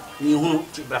tears. So, you who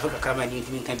Africa come and you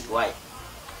can be white.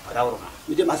 But I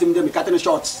you did my sim, them cutting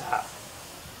shots.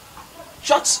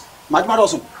 Shots, my mother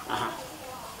also.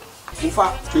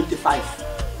 Ufa 25.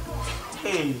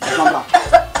 Hey,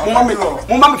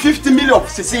 Mama 50 million,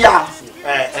 Cecilia.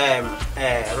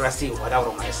 Rusty,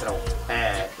 whatever my throw.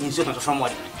 Insurance from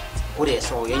what? What is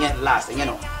so you last, you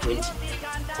know, 20.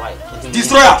 Why?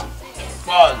 Destroyer!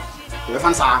 Well, the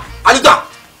Fansa. Alida!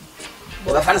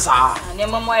 The Fansa. And your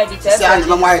mamma edited.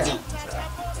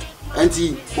 And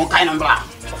he, what kind of black?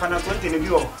 For 20 in the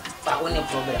view. That one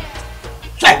problem.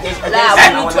 That's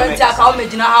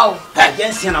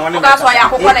why I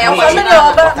hope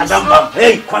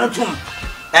hey, Quantum.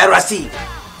 Rusty.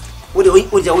 What do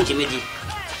you mean?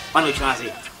 One which one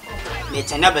say,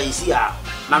 it's never you see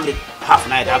Mammy half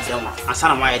night after and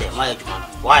son of my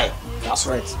why? That's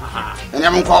right. And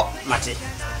I'm called Matty.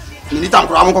 Militant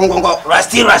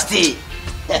Rusty.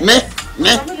 Me,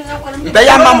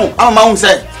 Baya Mamu, our mount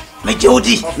said, me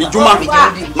Jody, me Juma,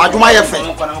 my Juma effect.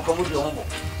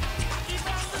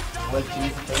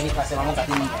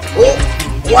 Oh,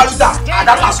 what is that?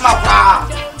 That was my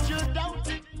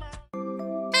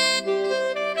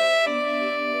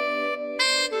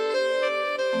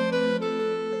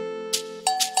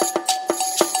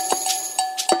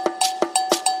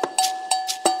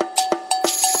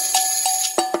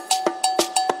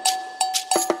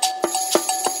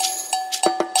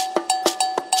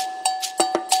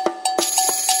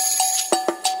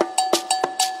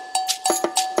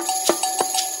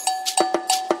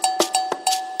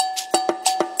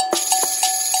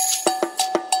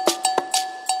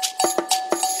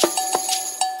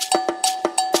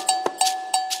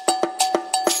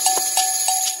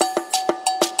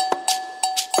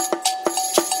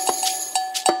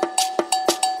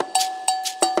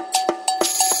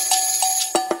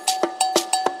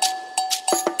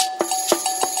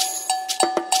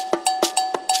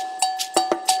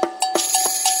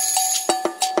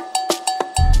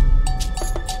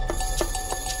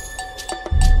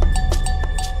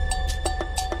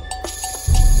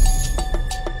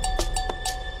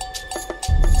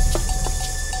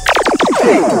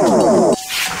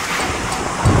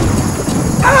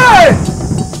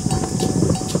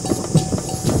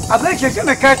I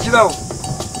can't catch you now.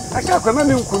 I can't come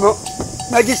in Kuno.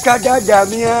 Magiska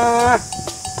Jamia.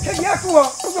 Can you go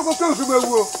to the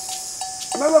world?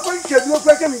 My point can look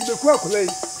like him in the quack.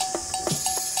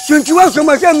 Since you want so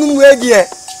much, I'm ready.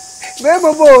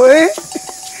 Mamma boy,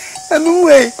 I'm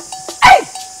away. Hey!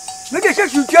 Look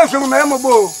at you, just from Mamma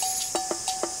Bow.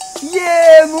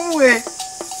 Yeah, Moonway.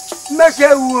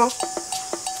 Masha.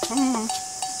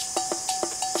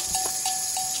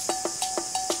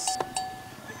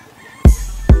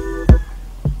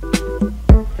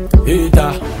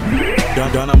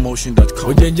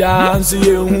 DonnaMotion.com.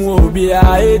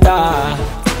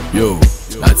 Yo,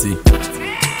 that's it.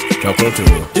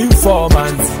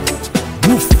 Informant.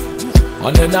 Woof.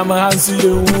 On the number hands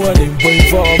you one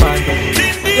informant.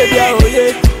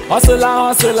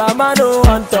 Hustler, man, no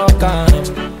one talking.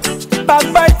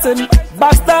 Backbiting,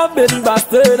 backstabbing,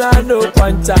 bastard, and no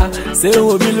puncher. Say, who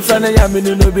will find a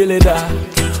yamin no billida.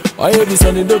 Or you be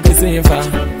sending dog the same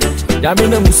fan.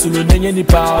 Yamina Musulu Nany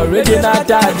power, ready not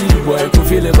daddy, boy, could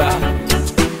feel it back.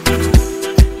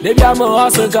 Maybe I'm a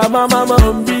hustle, mama,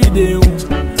 be the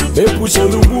they push a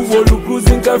look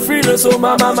cruising Cafrino, so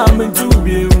mamma, to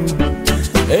be.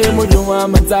 Hey, Mujuma,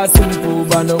 simple,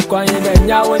 but no coin, and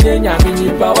Yawan,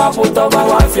 Yamini power, put on my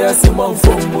wife, yes, Simon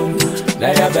phone,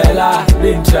 Diabella,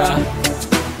 Lintra.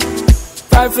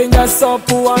 5 fingers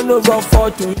up, 1 over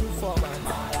 4.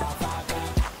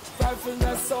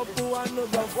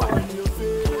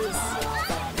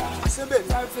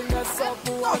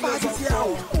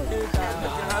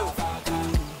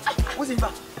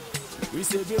 We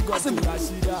say big God to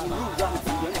Rashida.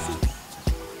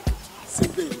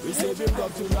 We say big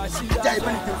up to Rashida.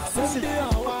 Sunday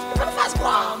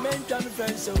Awa. Mention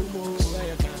friends so more.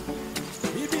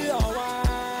 Bibi Awa.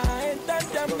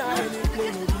 Them na any play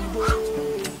no bibo.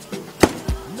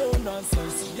 No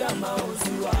nonsense. Yama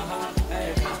Osiwaha.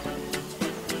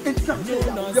 No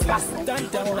nonsense. Them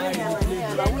na any play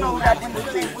no bibo.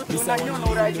 This I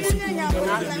know that you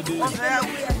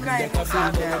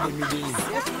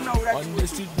on the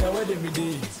street now where them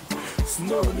days.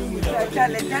 Snow no me that I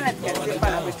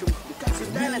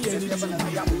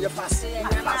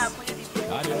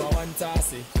never want to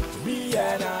say be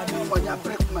an animal.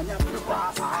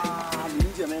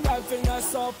 5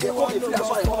 fingers up to one over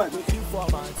 4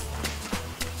 informants.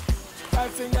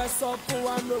 5 fingers up to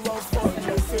one over 4 in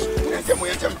the face.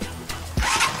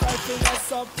 5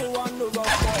 fingers up to one over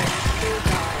 4.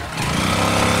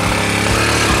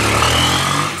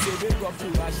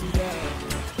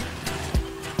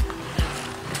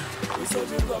 It's a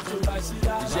big up to Rashida.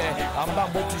 Yeah, I'm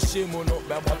back to shame no,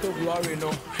 but to glory no.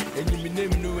 And you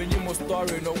name no, and you must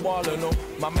story no, wall no.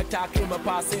 Mama talking my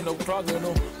passing no, struggle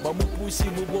no. But we push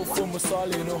him, we go for my soul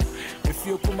no. If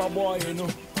you come a boy, you know.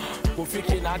 Go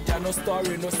fiki na no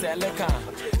story no seleka.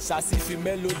 Chassis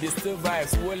female melody still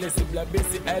vibes. Well is black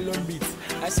basic alone beats.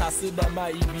 I shall see that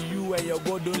my EBU and your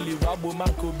God only rabo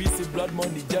man could be blood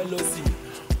money jealousy.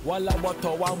 Wala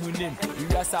moto wa munim. You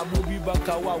just a movie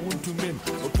baka wa wuntu mim.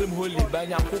 Open holy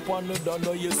banya kupon no don't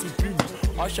know you supreme.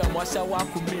 Osha mwasha wa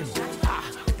kumim.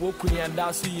 Woku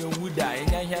yanda su yen wuda.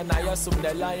 Enya here na yasum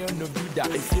the lion no Buddha.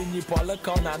 If you ni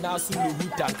polaka na nasu no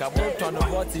huta. Kamoto no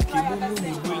voti kimunu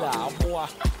mubula. Amoa.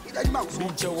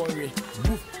 Binche worry.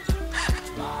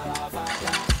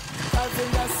 I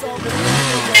think that's so good.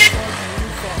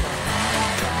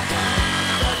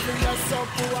 I think that's so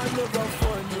cool. I never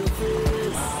for new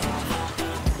face.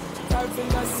 I think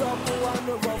that's so cool. I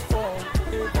never for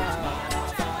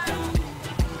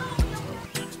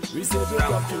we say big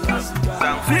up to Rashida.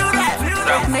 Feel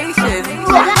that nation.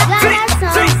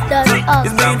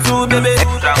 It's been too, baby.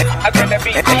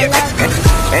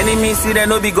 Enemy see they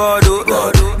no be God,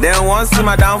 then once see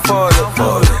my downfall.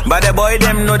 But the boy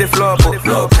them know the flop.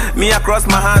 Me across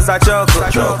my hands I choke.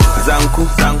 Zanku,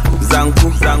 zanku, zanku,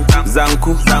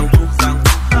 zanku, zanku,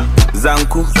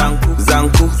 zanku, zanku,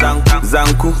 zanku, zanku,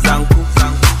 zanku, zanku.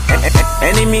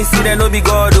 Enemy see they no be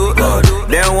God,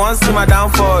 then once see my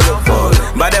downfall.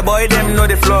 But the boy them know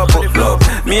the flop.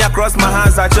 Me across my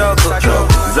hands I choke.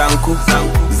 Zanku,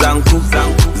 zanku, zanku,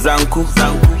 zanku,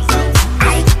 zanku.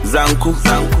 Zanku,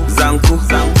 zanku,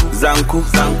 zanku, zanku,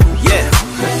 yeah.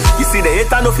 You see the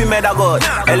hater no fi murder God.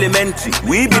 Elementary,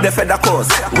 we be the feather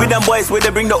cause. We them boys where they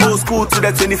bring the old school to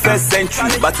the 21st century.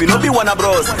 But we no be one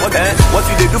bros. What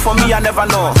you they do for me I never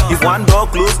know. If one door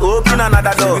close, open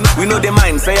another door. We know the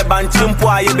mind. Say a ban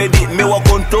chimpo aye baby. Me walk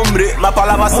on tombre, my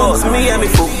palava sauce. Me and me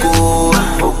foko,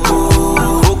 foko.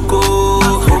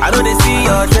 I know they see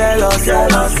your jealous,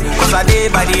 cause I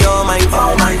did by the Almighty.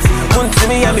 To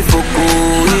me and me foko,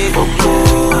 foko,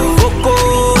 foko,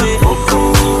 foko,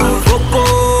 foko,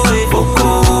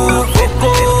 foko,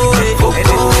 foko.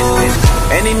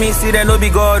 Enemy see they no be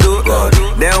God,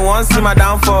 then once see my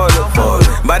downfall.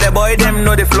 But the boy them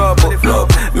know the flop.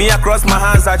 Me across my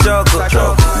hands I choke.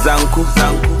 Zanku,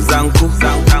 zanku, zanku,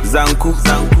 zanku,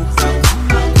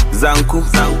 zanku,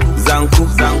 zanku,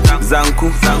 zanku,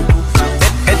 zanku.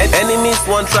 Enemies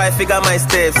won't try figure my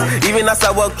steps. Even as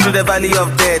I walk through the valley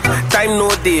of death, time no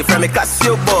day from a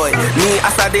Casio boy. Me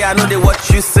as a day I know they watch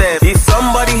you serve. If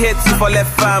somebody hates you for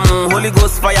left fam, Holy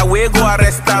Ghost fire we go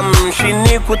arrest them. She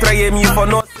need to try me for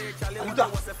no.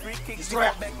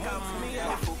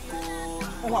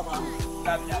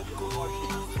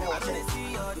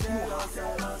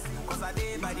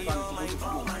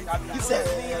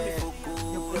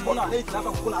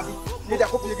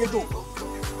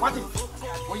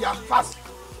 We are fast.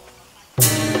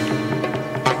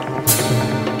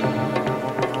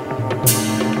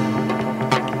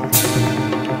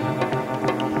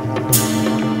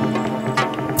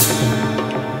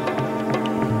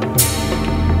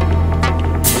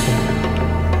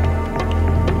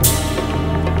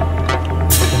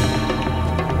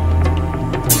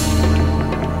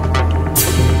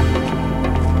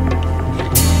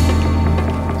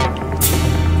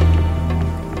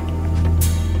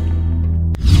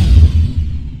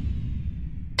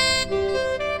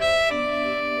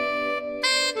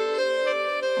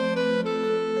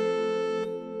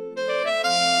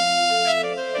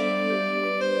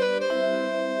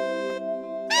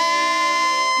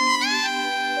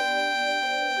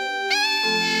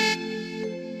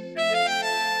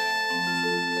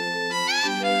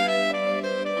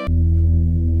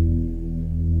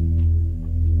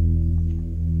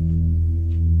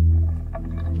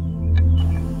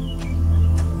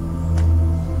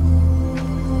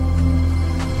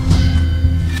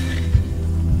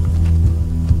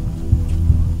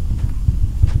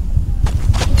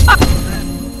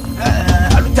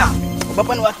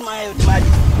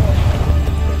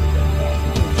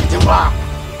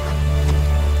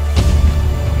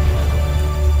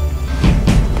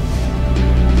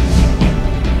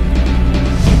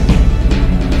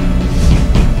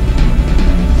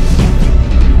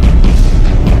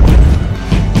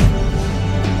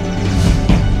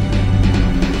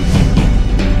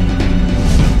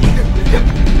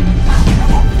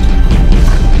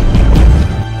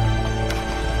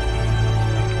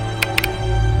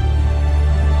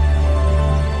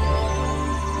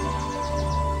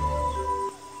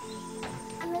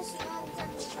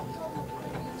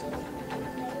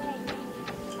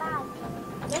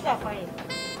 fine.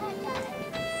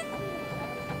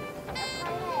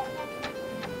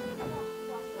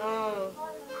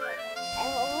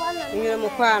 You're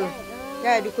Mukwan.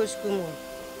 Yeah, because school.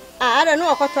 I don't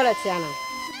know what toilet yana.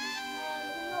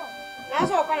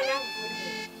 That's all kind of.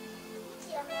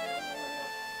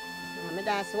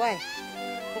 That's why.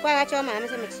 Why your mamma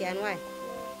is a Mexican why?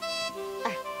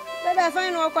 But I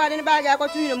find no part in the bag. I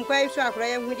got to him quite sharp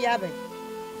with the abbey.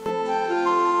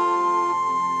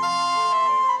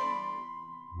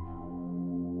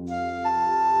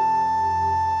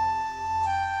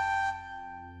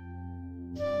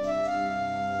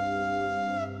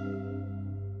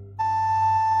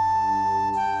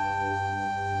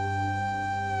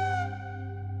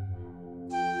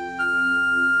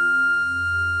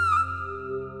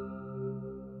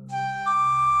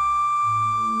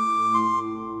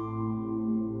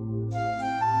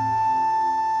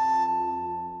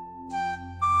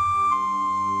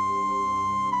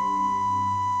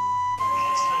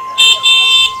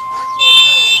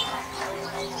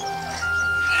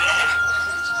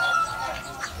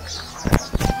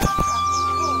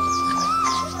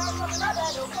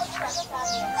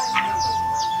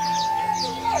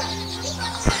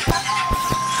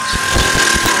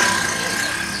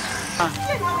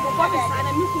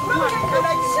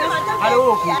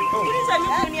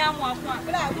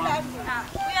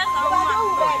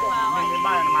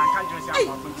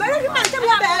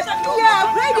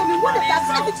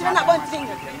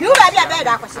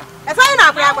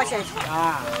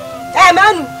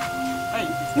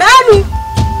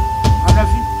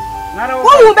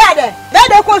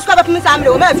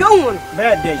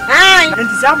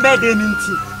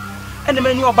 And the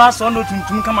menu of us on to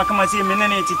come and say,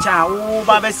 Menene, oh,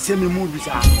 Baba, semi movies.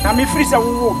 I'm a freezer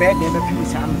who bed never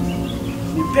please.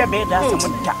 You pay bed as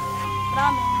someone.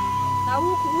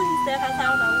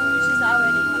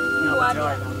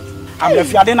 I'm a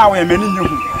fiadena away many new.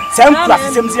 Some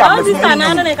classes,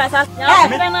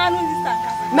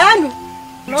 Man,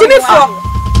 Jimmy for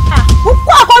who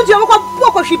called you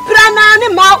a she brana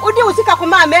and ma, or do you see a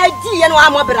command, G and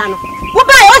one more brano? Who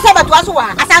buy us about to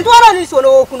us? I can't do this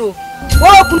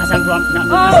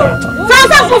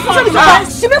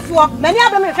one. Many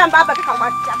of them come back.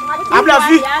 I'm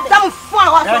laughing. Some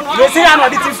they say I'm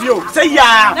not with you. Say,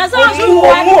 yeah, that's all you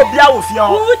more beer with you.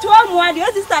 Who told me the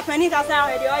other stuff and it has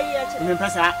already all year.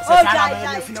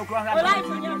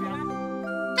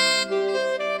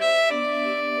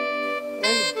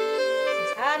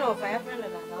 I know if I have friend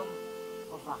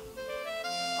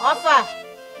offer.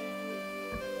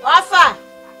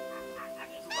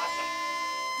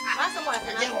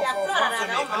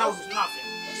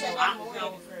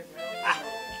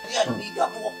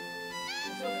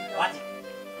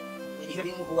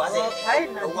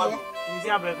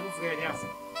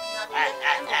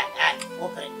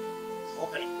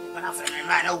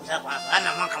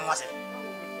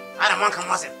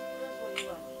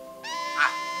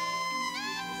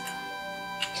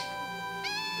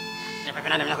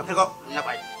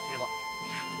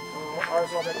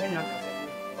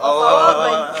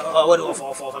 What do you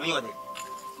for me?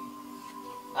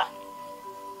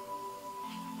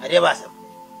 I did was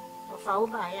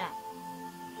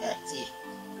see,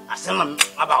 I send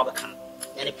about the camp.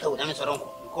 Then they play them so don't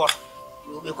court.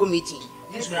 You will be committing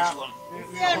this one.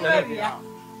 And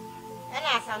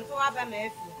I sent to have a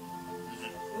mess.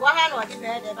 What I know the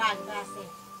bed about that.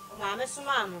 Mamma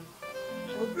Suman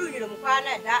will do you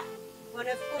that when a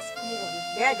school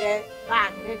bed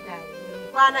bad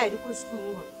one I do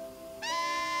school.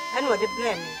 And what the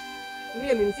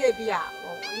blame me say be out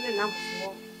or number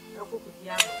 4. I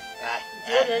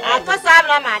thought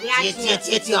I'm not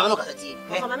look at it.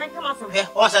 Mamma come on from here,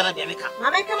 or Sana Demica.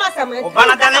 Mamma come on from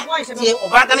Banana,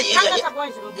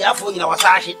 therefore, you know,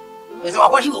 Wasashi. There's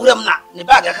what you would have not. The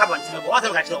bag of cabins in the water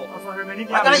got low.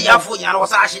 I got a food, you know,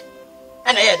 Wasashi.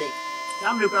 And a headache.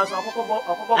 I'm because of a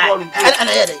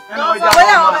headache.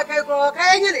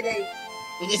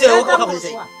 You say, what can we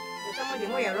say?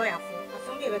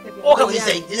 What can we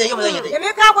say? You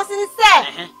make up what's in the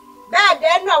set. Bad,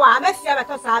 then no, I must have a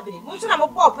tosabi. Much of a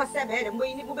pop for 7 and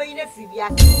we need to be in a free.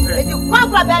 If you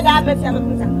want a bed, I must have a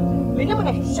person. We never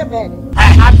have a bed.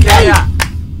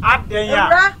 Up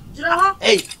there,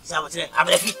 hey, Saboteur, I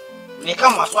believe may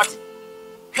come was what?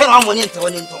 Hang on one into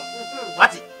one into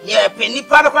what? Yeah, penny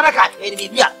part of a cat,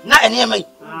 not an enemy.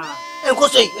 And go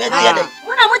say, when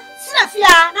I would see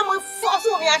a no more force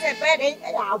me at a bed.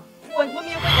 I'll put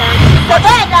me the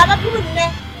bed. I'm a good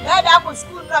name. Bed up on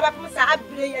school, Robert Musa,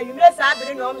 you must have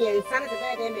been on me and son of the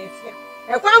bed.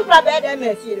 A crown club bed, and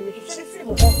Messi. And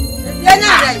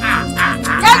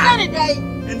the other day,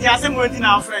 and the assembly in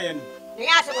our friend.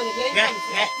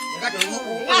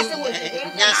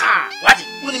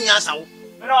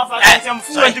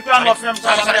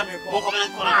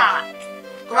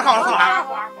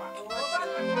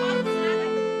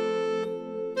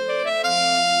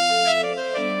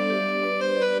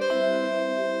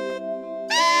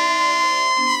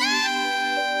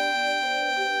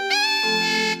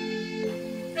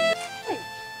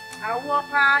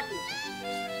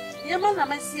 Yamana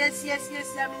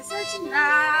yes, I'm searching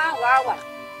now. Wow,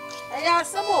 I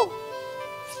asked some more.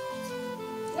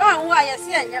 Wow, why I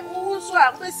say, Owusu,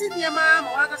 I'm sitting your mom,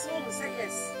 or I guess I say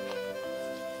yes.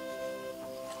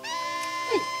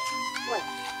 What?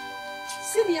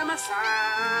 Sitting your massa,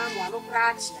 one of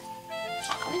Ratch.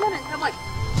 I didn't come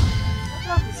on.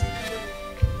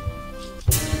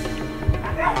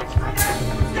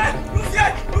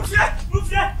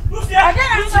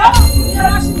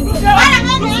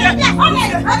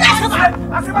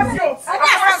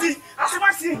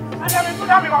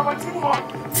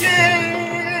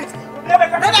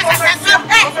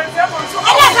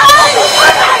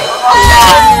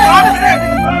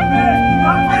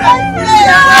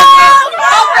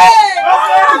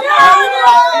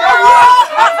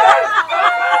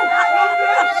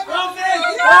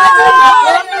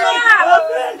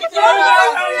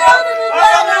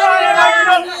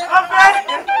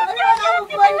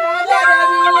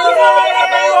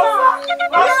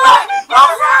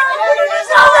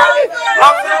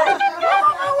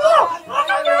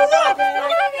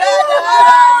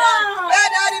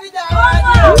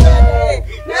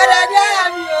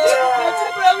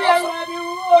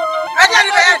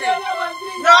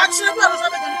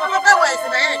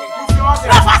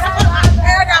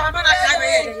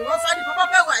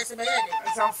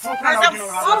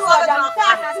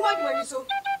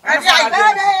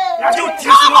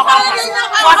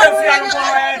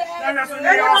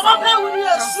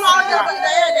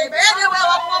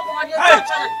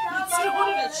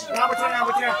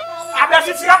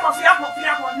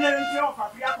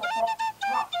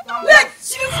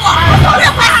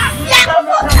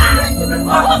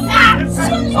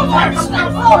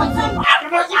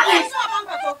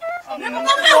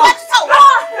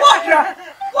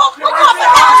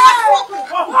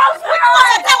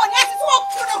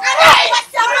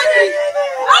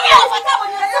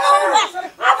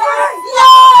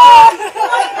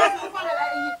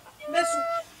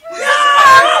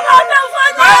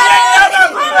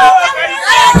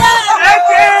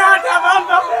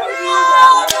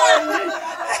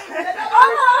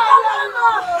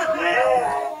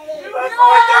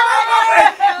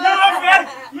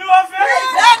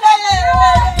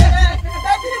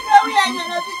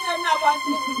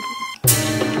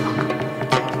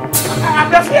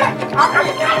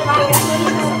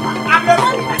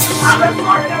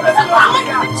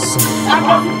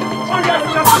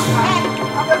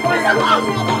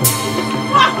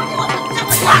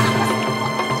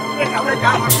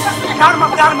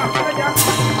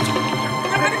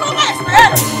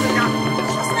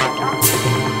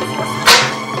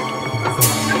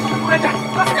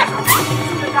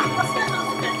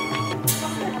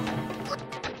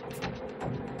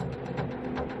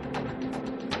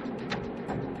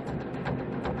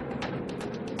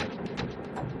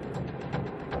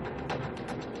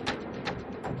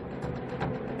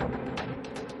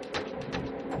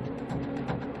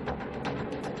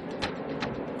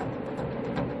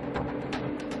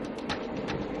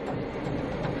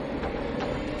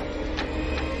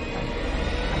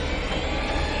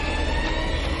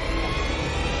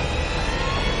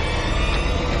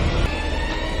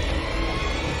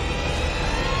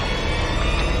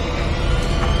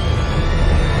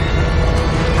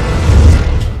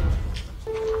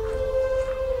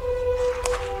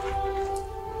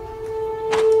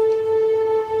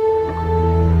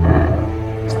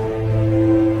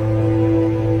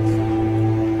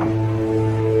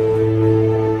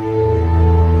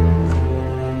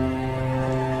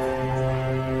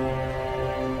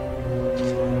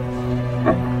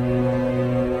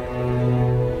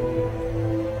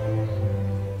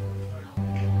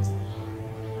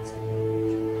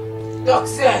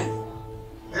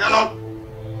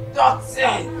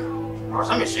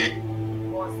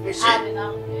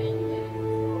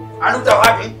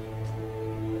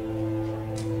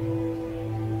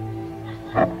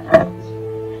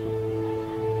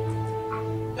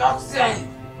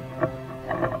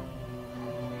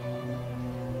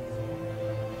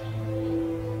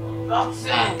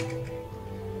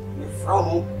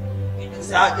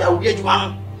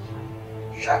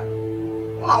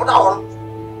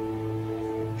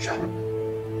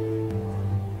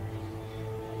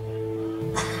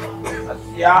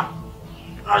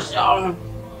 Asha.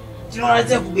 You know I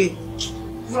take be.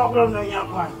 Problem no ya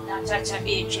kwa. Na chacha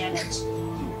be challenge.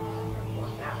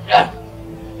 Yeah.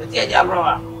 But yeah, bro.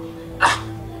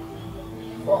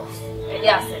 Boss.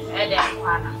 Edia se, edia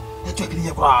kwana. Eto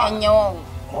kiri kwa. Enyo.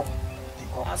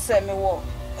 Ase me wo.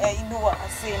 Idu wa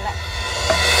ase na.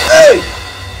 Hey!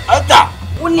 Ata.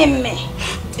 Unime.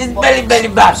 It's very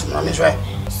bad, mommy swear.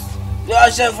 You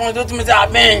are chef from to me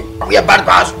that man. We are bad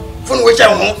pass. Phone we check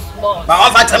home. But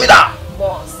I tell me that.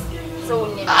 Boss. So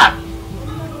unime.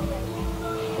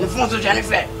 The phone to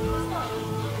Jennifer.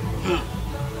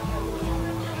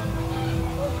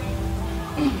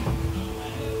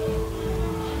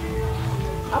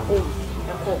 Apo.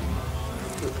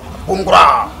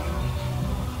 Bungura.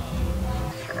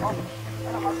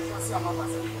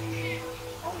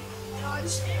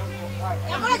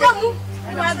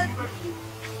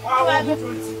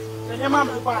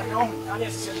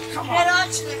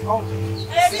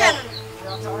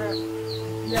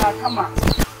 Yeah, come on.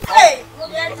 Hey,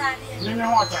 you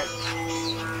know what I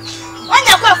when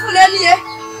you go full earlier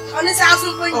on this house,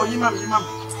 oh, you mum.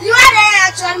 You are there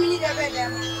actually need a bed.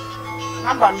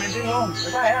 Number me home,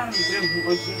 but I am the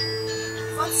 46.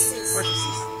 46.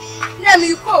 Let me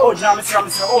go. Oh, Jam,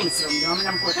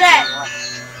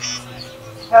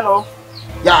 hello.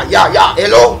 Yeah.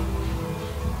 Hello.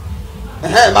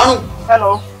 Manu.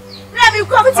 Hello. Let me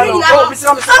go with you now.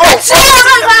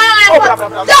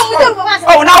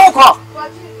 Oh, now who call?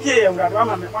 Yeah,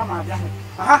 Mama.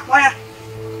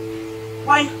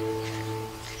 Why?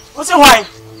 What's your why?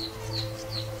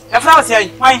 The flowers here,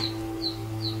 why?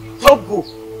 Togo.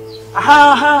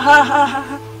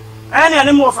 Any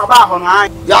animal of a bar on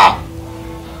mine. Yeah.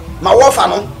 My wife,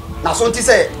 na so ti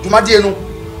say, Jumadi enu.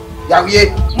 Ya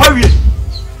wie.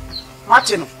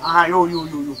 Martin. Yo.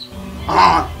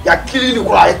 Ya killing you,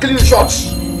 ya killing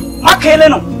shots. Ma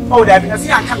killing. Oh, there be a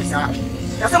see and come, sir.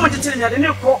 There's someone to tell you the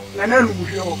new cook, and then we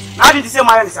go. Now did you say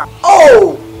my answer?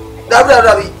 Oh,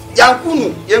 Dabi.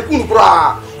 Yankunu,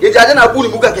 bra. You jadena buni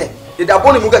mugake. You da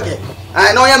buni mugake.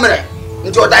 I know yamere.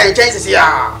 Njo da ye chances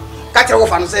ya. Catch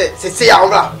off and say ya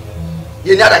obla.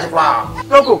 You know that bra.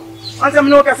 Togo. Ansem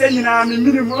no ka say nyina me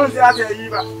minimum say ata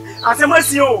yiba. Asem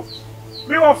asio.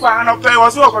 Me wo fa na pe wo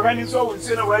so ko gani so wo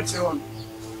se na wa chi on.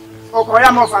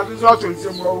 Okoya mo fa so to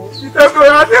nsem wo. Togo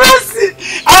ya asi.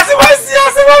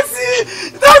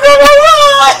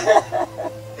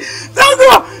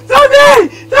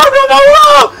 Togo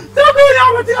no. Togo ya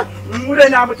mutira. Mure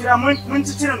na mutira mun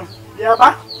chichira no. Ya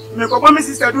ba. Me ko ba mi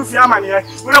sister do fi amane e.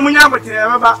 Mure mun ya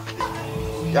mutira ba.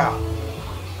 Yeah.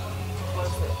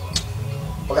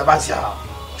 Okay, Basia.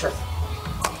 Chef.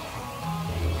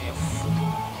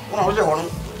 Una oje wono.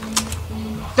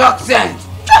 Talk sense.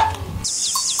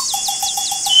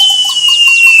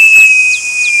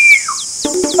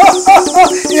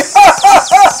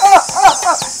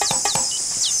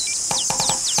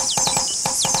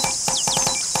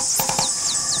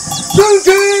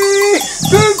 Tunti!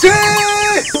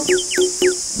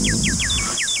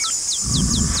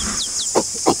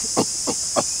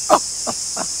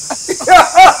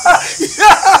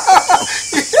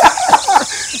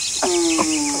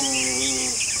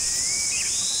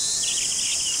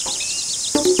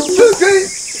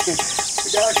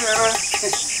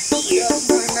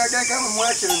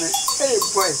 Hey,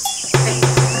 boy.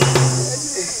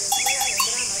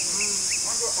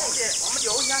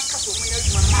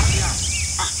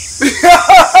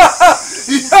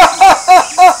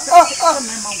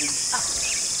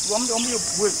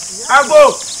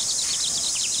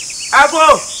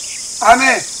 Agbo.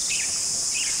 Amen.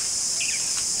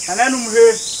 Ananu muhe.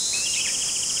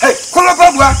 Hey, kola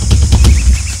babwa.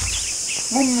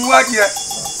 Mumu adia.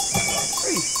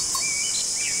 Hey.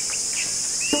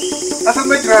 Asa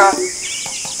medra.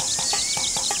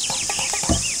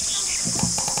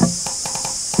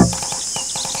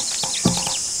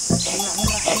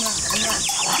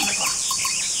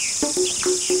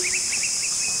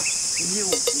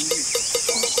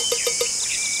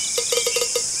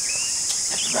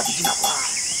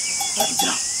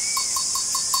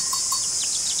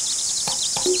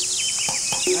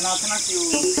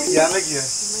 Ya make you.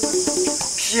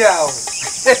 Piao.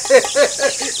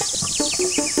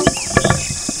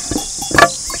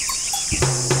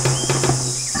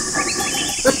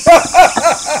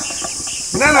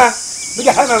 Nana,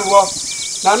 biga hana wo.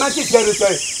 Nana ki jere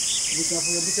toy.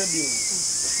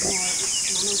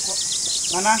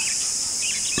 Nana.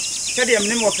 Kede am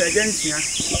nimo fa agency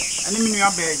ani mi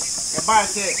nua ba e ba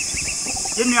se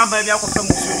ye nua ba bi akofam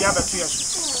su bi abatu ya so.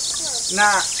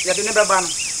 Na ya de ne beba no.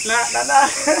 Na.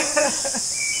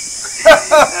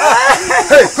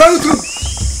 Hey, come to.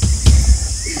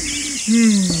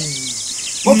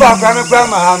 Mo fa kwa kwa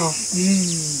ma ha no.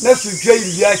 Na su twa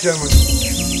yi bi a kye mo.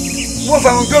 Mo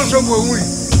fa mo tonso mo wu.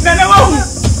 Na wa hu.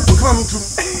 Mo kama mo tum.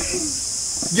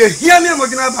 Ye hia me mo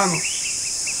gina ba no.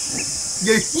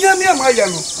 Ye hia me ma ya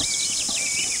no.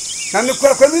 Na me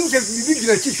kwa mi nke bi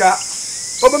gina chika.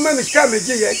 Oba ma me ska me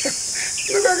je ye.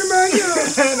 Na ga ma ya.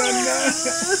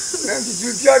 Na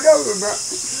ti ti aga o ma.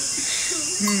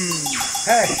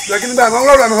 Hey, looking back, I'm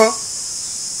going to go.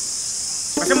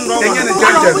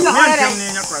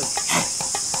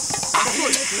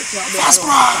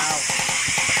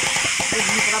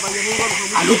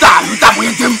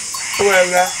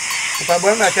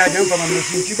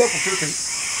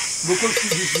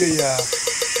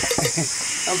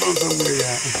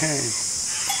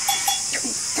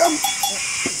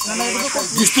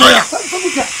 Destroyer.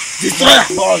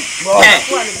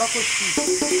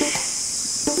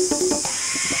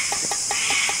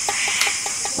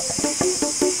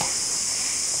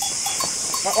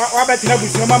 Wa ba tina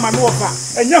busu mama no ofa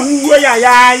enya huwo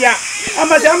ya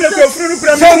ama se amle ko furu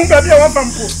kura me ba bia wa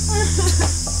fampo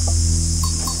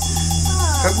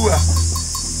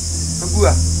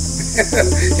Kagua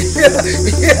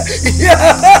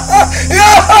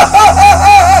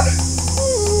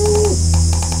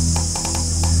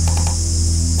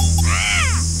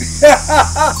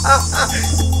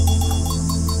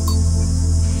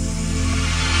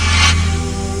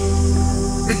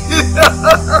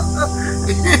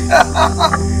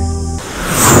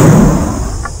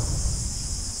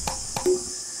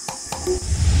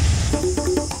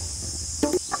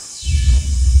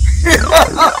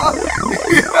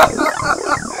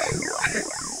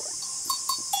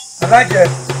Alaje,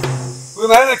 we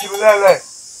na ki bele.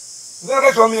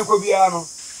 Nda ka mi ko bia no.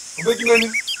 Obegi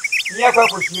mani, ni akwa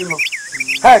ko shi no.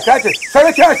 Ha, kache,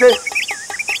 sare kache.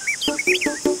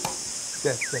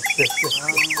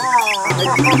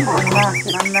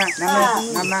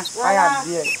 Nana, aya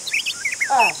die.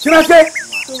 Chirase.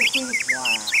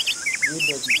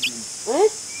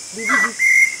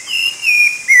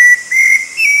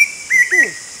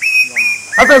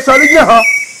 Ate sare je ha.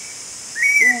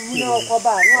 No, Koba,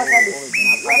 no, I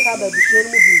can't be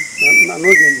Na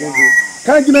no den.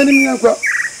 Kan gina ni mi akwa.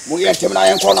 Mo ye tem na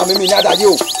yen ko na me mi na da je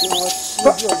o.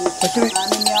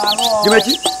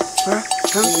 Gimachi? Ha?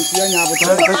 Kan ya nya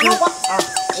bota.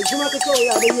 Ejuma ke to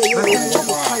ya de ye.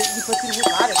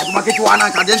 Ejuma ke to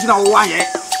ana ka den na wo wa ye.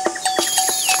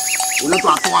 Wo to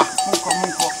atwa.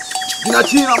 Munko. Gina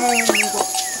chi na munko.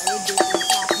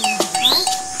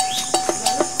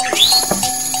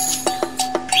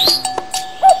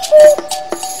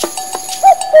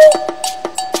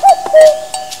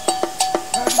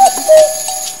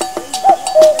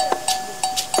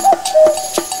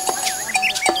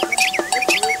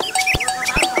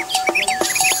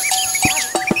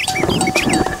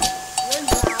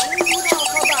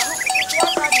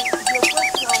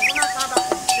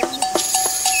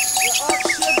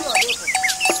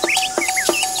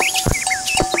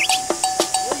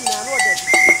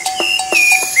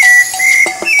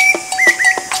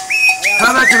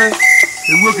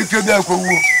 Bia ko wu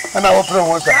ana wo pre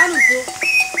won sa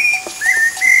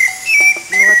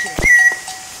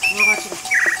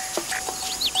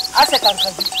ase kan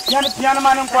kan piano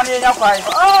man ko ne nya kwai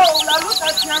La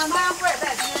luta piano man ko e be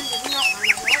ni nya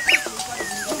kwai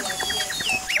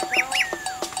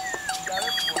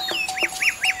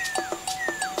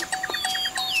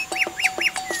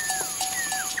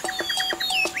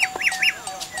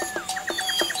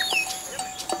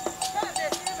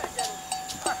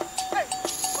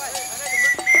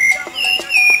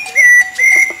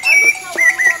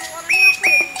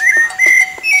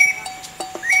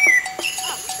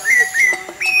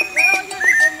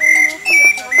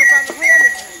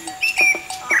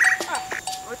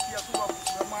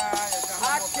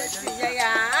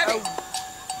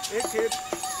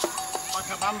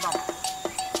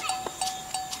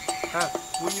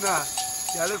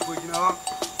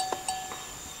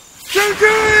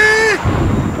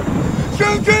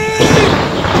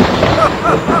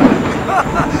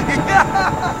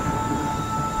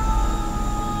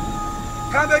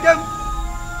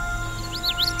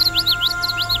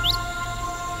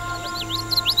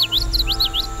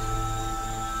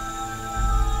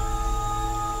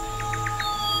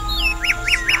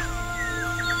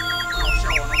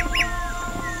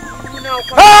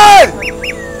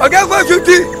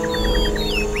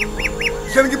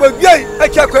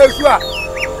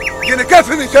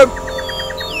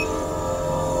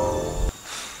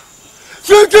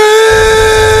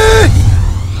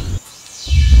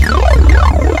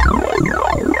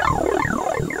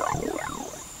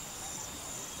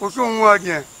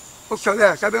again. O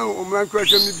sale, sabe o man ko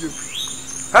se mi bi.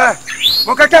 Ha.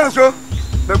 Moka canso.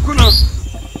 Bekuno.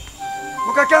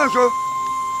 Moka canso.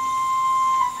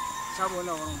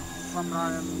 Sabola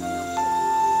famra.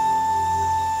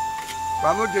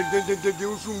 Vamos de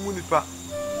usu munipa.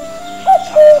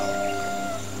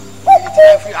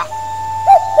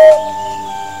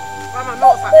 Mama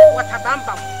no fa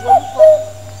watabamba.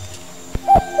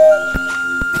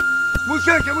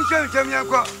 Musenke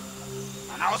mianko.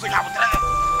 Ana oso ya butre.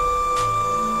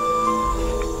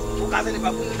 Ukaze ni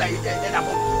babu nda ide na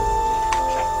bo.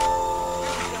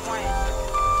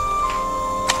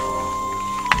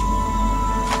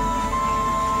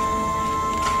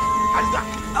 Alida,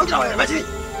 auja wa bachi.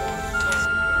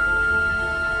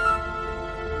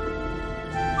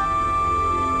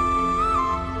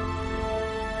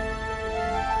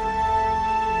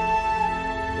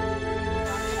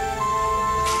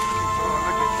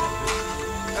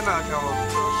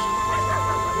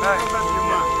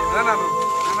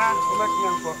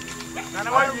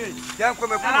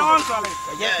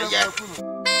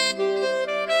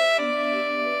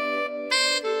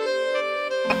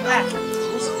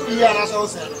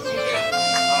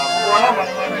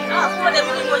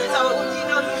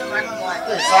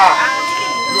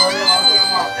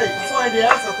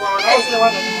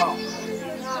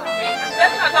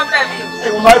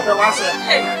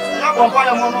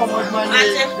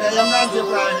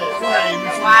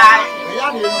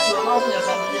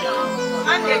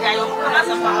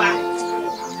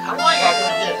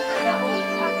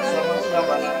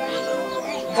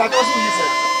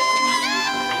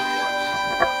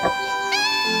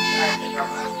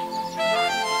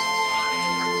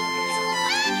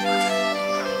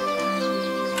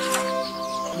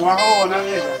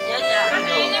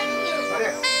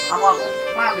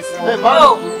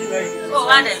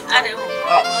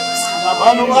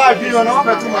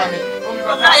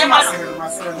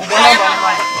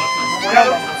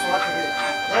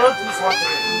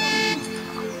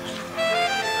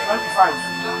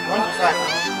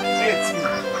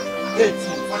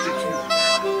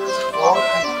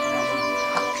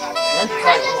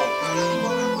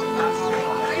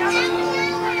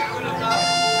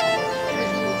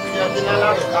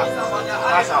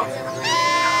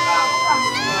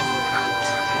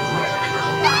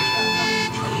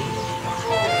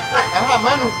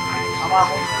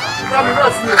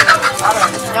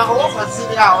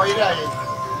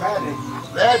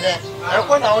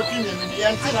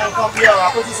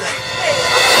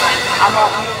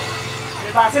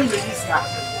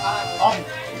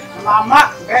 Mama,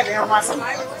 bed and was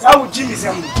so Jimmy. It's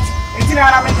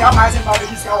not a matter of my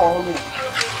sympathies or me.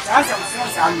 That's a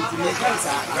sense I need to make sense.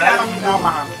 I don't know,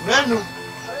 ma'am. Then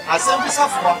I sent this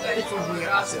off for it to be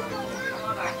answered.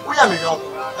 We are young,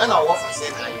 and I was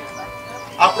saying,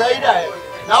 I pray that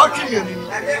now community.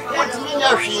 What do you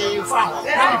mean? She found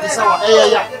this hour.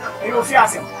 You fear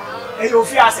him. You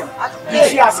fear him. You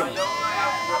fear him.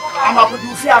 I'm up with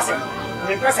you fear him.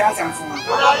 The person has him for me.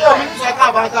 I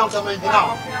can't buy down something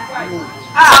now.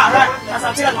 As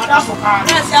I tell Madame for car.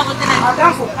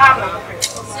 Madame for car.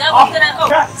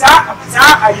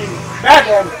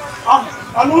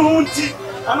 I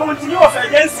don't want you of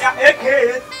against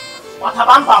aka what a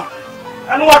bam bam.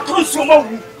 And what to so much.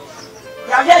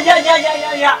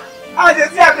 Yeah. I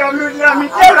just have to let me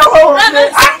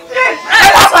tell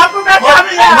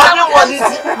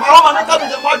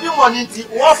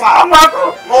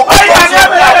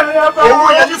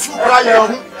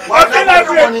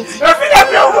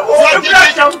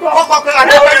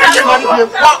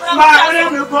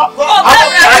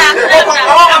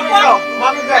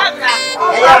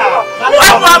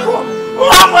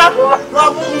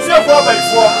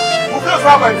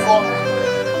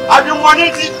I've been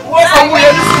wanting to work from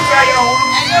where you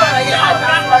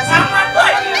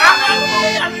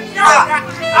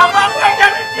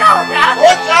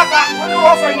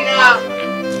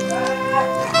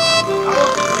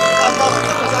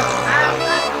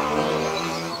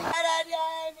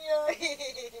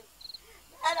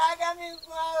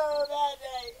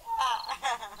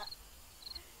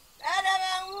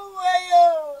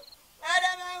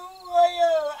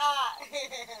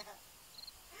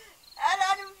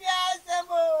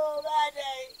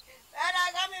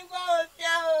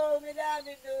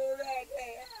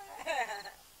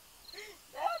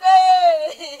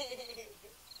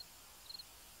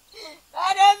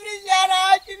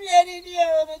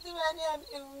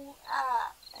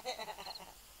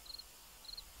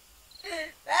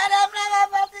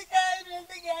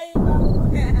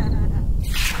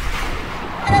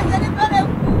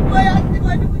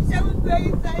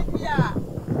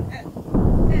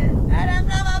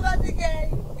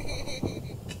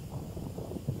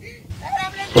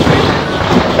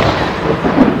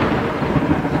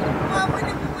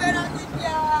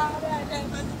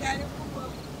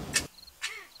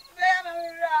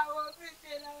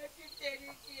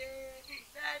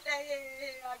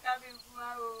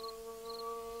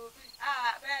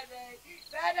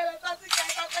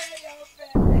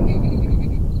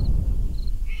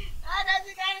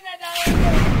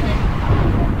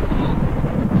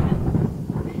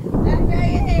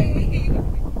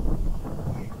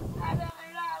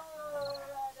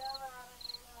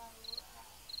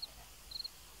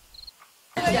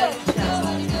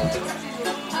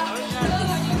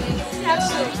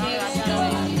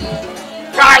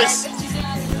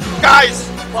Guys!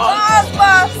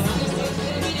 Boss!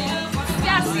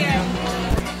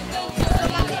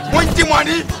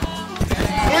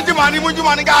 Munji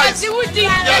money, guys!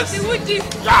 Yes!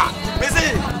 Yeah!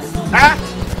 Missy!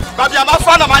 But I'm not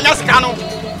fan of my Yaskano.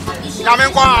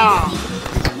 Yamenqua!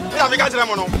 Yeah, we got them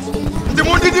on. The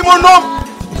Mundi Dimono!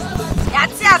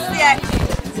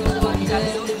 Yes!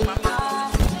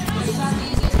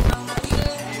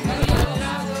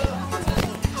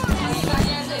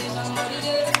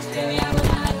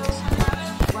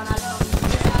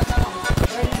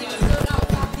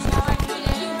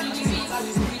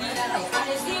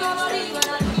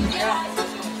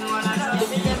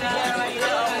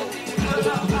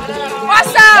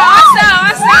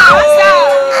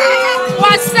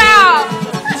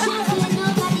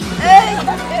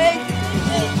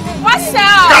 What's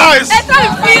up? Guys! Let's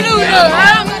not feel you.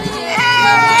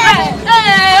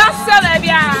 What's up, baby?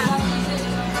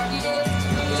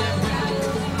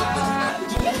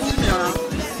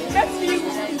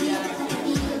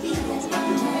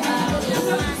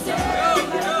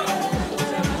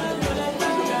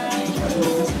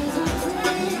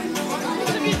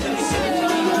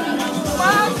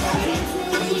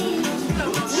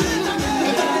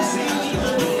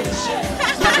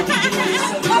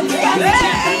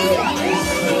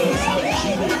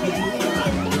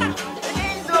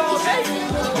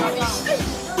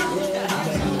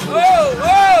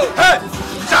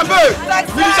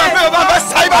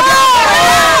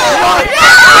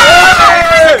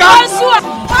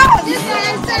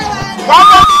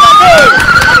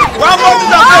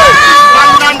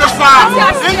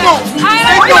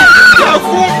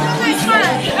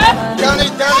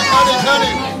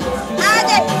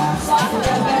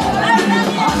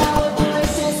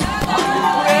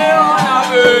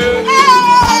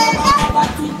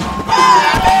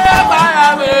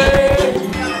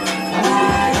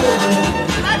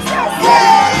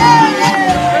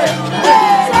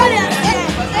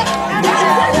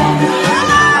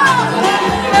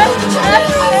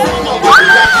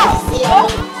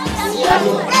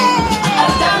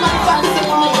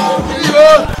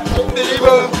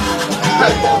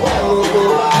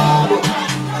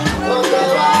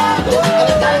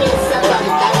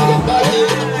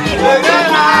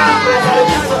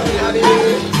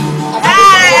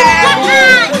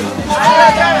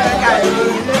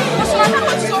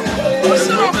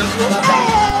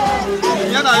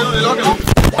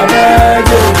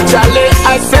 Charlie,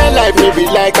 I feel like maybe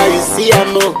like I see a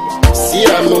mo.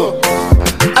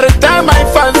 At the time my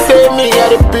fans say me, I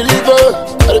don't believe her.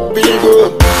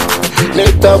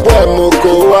 Later boy,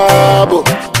 moko wabo.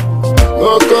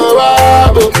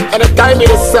 At the time it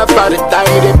is suffer, at the time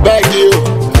it is beg you.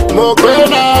 Moko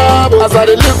wabo. As I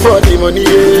dey look for the money,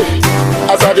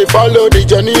 as I dey follow the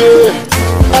journey,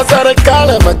 as I dey call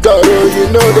my God, oh, you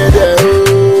know that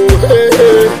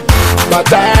hey. My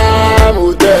time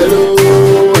will tell you,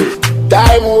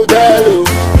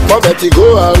 poverty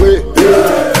go away,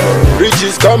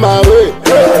 riches come away.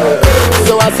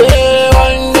 So I say,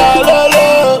 one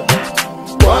dollar,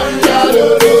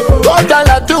 what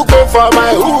I took for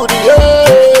my hoodie,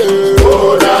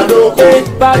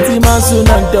 Party man soon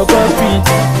and the coffee.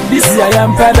 This year I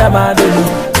am Father Madonna.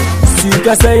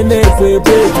 Sika say ne for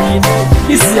baby.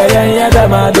 This year I am Yada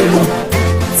Madonna.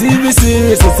 TV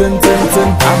series is ten. I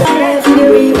feel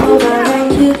you over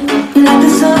you. Like the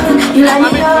sun, you like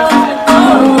me up.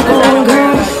 Oh,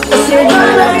 girl, I said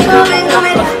you're like coming.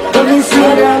 Don't be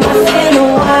scared, I'm not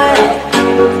feeling wild.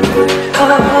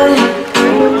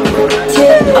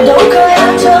 Yeah, I don't cry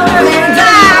out your hand.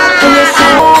 And you're so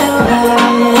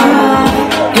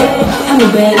I'm a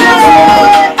bad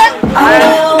I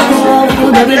always love you,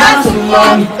 baby, that's the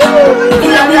money. You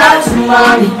love me, that's the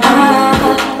money.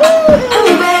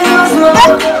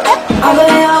 I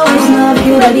always love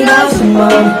you, baby, that's the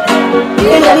money. You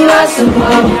love me, that's the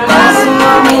money. That's the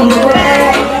money in the way.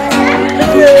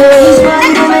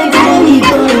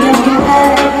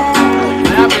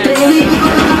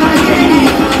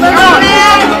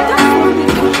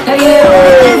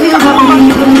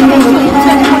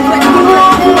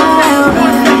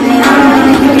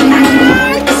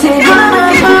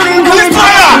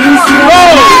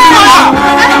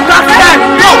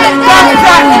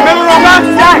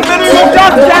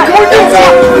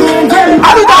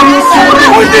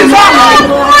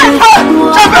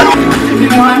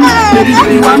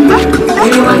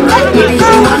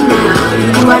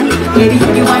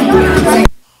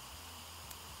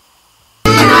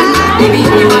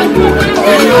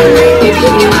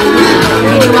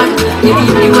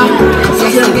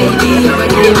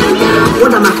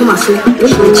 What am I come say?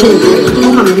 What's the change?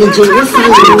 Come on, DJ. What's the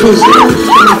change?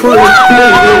 I'm a follow.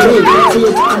 So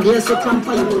there's a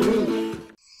campaign.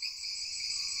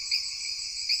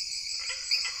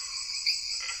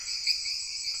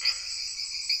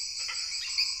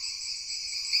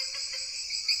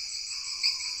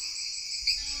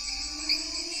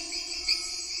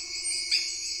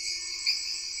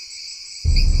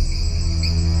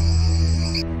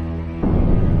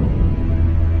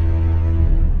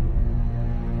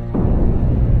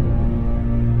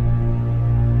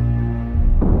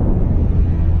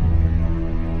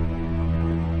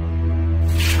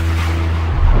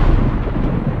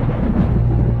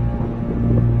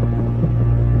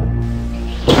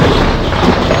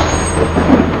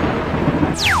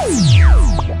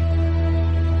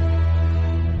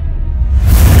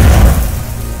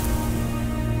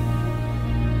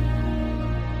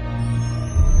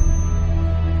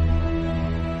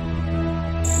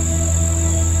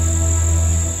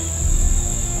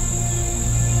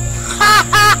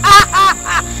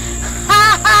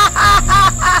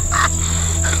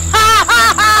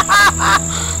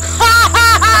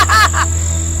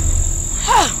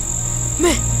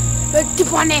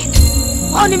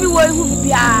 Only me will who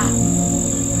be a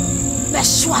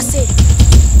best say.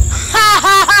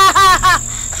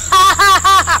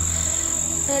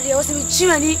 There was a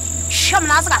chimney,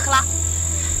 Shamanasaka.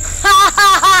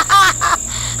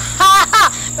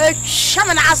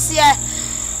 Shamanasya.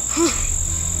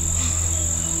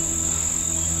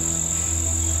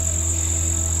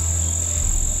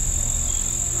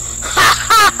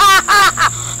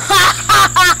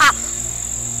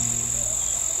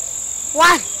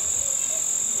 One,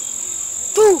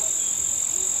 2,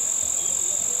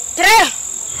 3.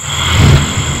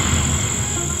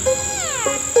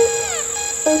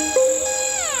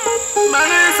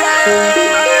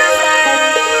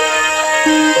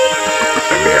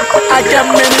 I got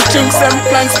many drinks and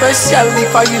plans specially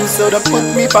for you, so don't put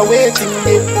me for waiting.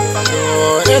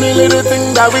 Oh, any little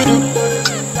thing that we do,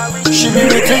 she be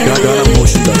between you.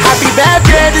 Happy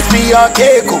birthday, this be your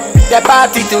cake. The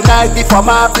party tonight before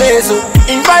my place.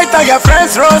 Invite all your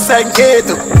friends, Rose and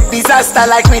Kato. Disaster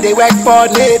like me, they work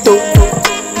for NATO.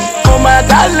 Oh my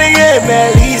darling, hey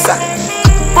Melissa.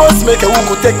 Post make a who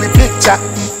could take me picture.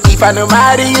 If I no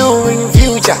marry you in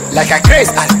future, like a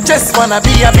grace, I just wanna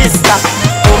be a mister.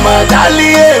 Oh my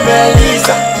darling, hey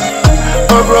Melissa.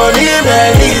 Oh brony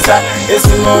Melissa.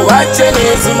 It's no watching,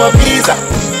 it's no pizza.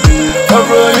 Oh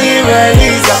brony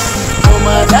Melissa. Oh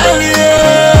my darling.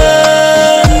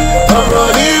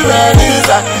 Brony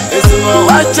Melissa, it's no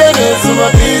watching, it's no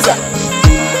pizza.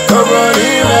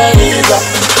 Brony Melissa,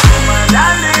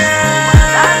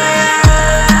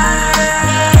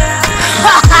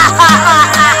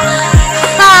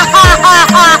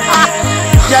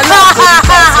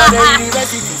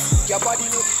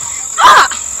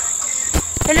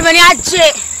 anybody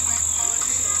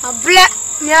a black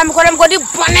me, I'm going to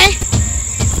bunny.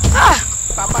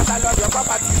 Papa, I love your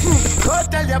property. Go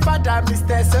tell your father,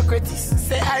 Mr. Socrates.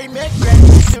 Say I make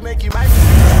ready to make you my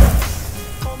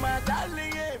oh my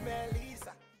darling,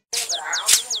 Melissa.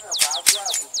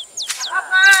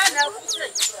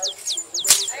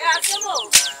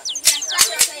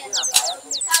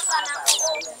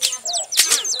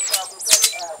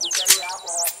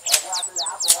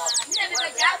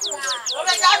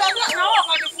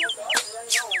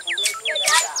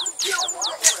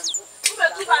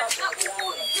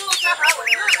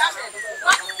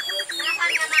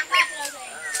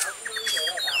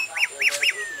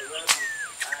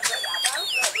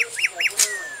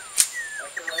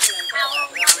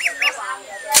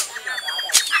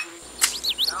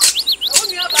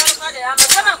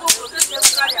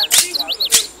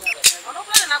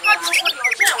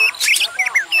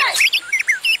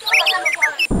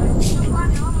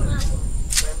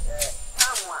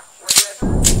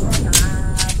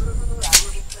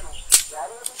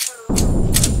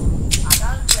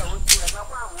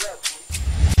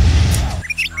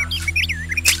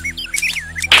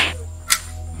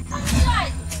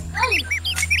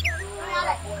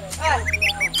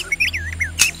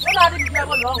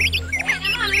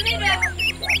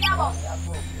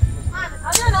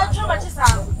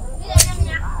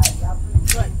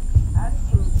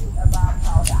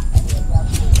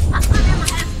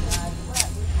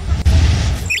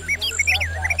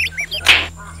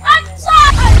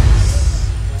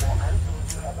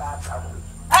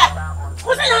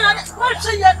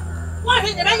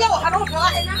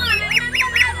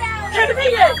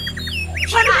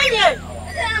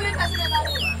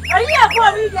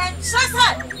 you then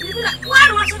Sasa, you do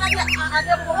one was at the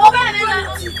over and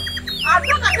I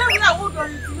don't know how would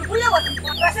you what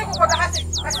I say what I say.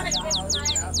 I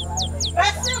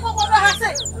say what I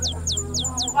say.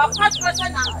 Or 5%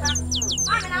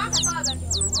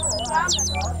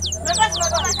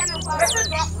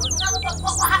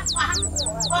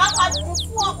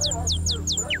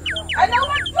 I don't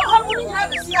want to have money have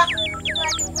this year.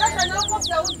 That's a no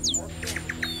cost.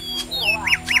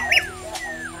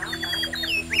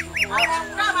 I am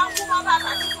proud of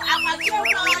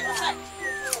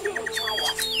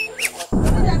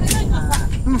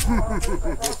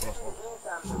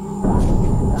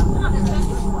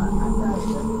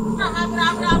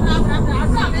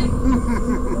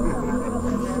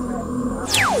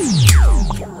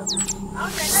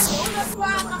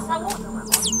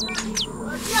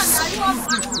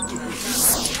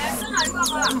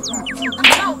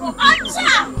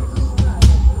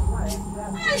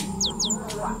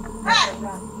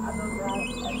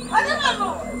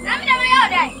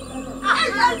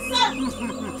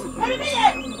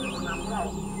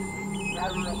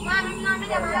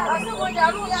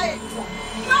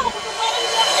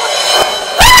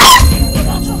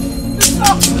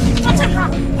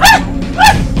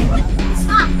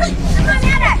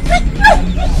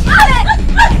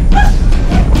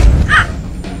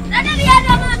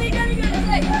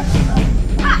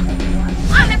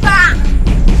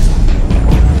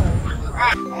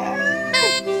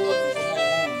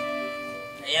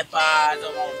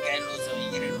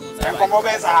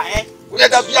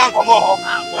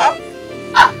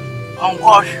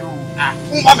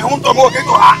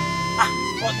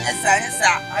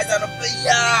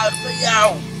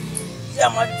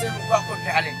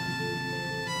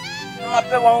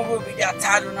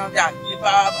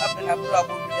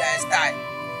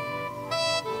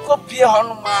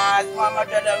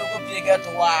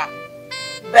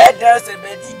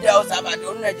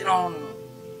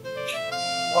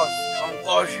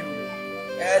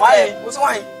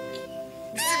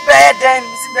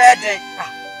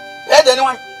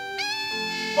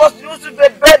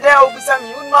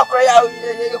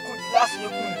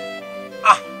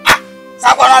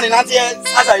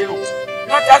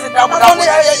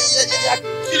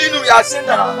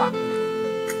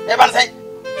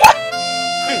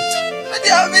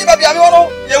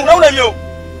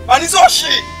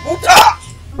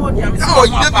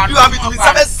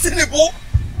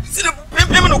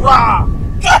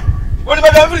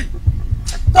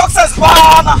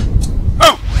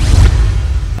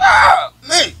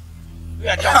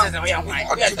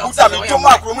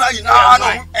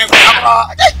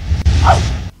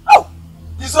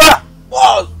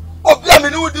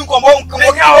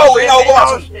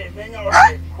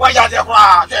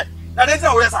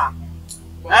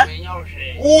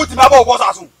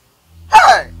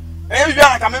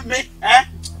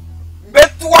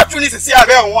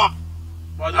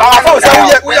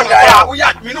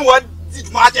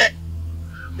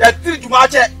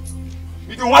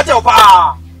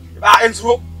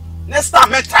next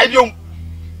time I try you.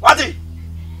 What is?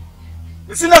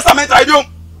 You see next time I try you.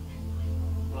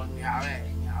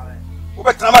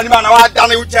 Ube tama ni mana wa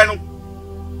dane uche no.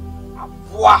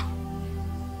 Aboa.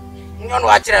 Nyon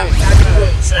wa kire me.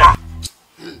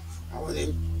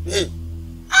 Awole.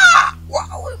 Wa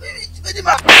me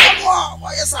ma.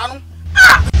 Wa yesa no.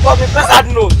 Bo me pesa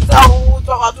no. Sa wo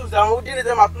to ka tu za wo di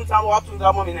ne ma tun sa wo tun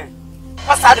za mo mi ne.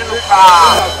 Pesa de no pa.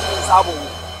 Sa bo.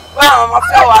 Ba ma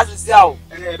fa wa asisi a o.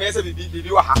 Be se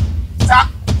bibi wa ha. Sa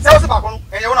wo se ba ko no.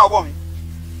 Enye wo na obo mi.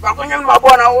 Ba ko nyam ma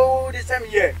bo na wo di sem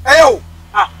ye. Eyo.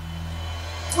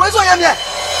 Where's your name?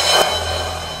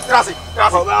 Grazie.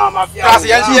 Grazie,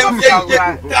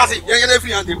 you're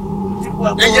free until.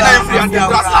 You're free until.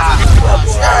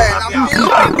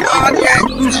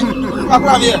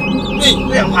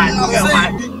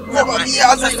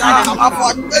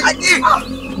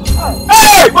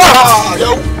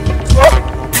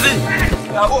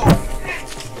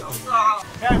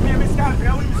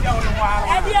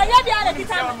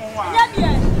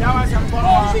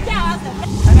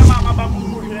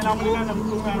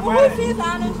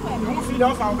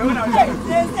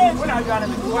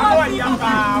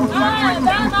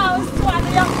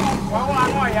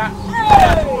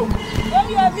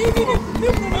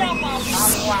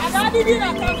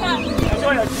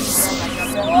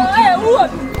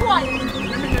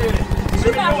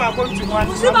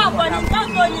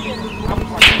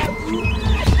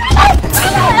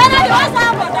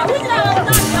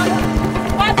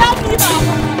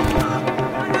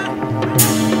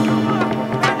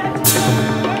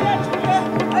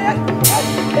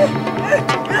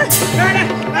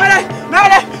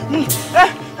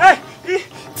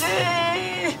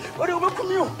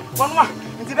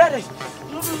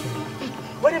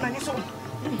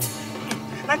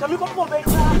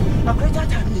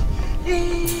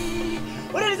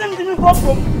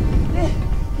 bom.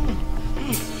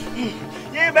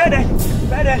 Yeah, better.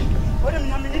 What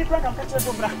am I going to catch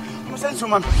a bra? I'm saying so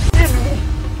man. I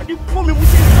did pull me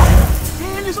with you.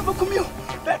 It's over come you.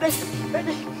 Better.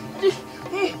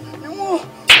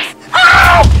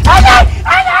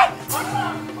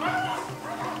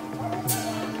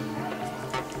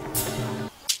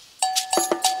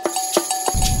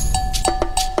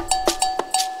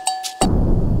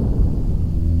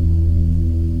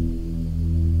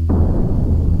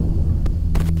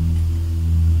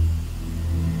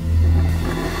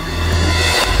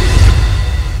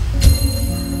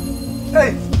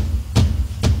 Hey,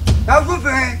 now good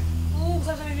thing.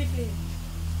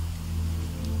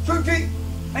 Sunti,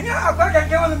 and you are back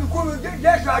again on the corner.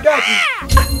 Yes, I got you.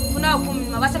 Now,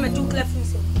 come, I was a two clef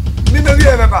himself.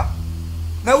 Never ever.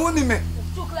 Now, only me.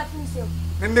 Two clef himself.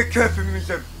 And make care for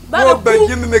himself. But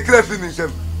Jimmy make care for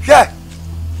himself. Yeah.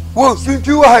 Whoa,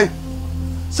 Sunti, why?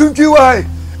 Sunti, why?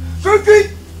 Sunti.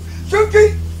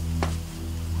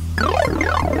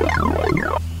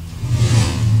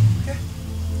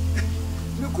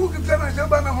 Cook and tell myself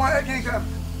about why I can't come.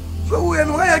 So we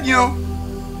and why again?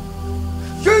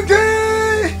 Sunki!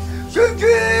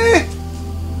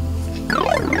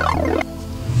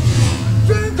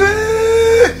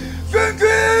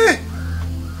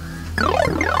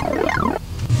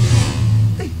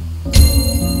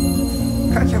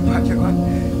 Catch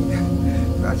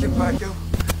a patch.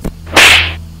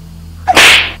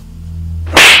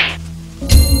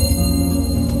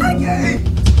 Okay.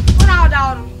 What now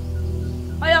down?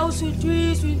 I am sweet.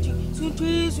 Who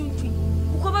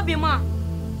could be ma?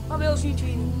 I will sweet.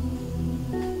 Yeah,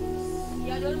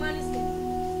 don't man is there.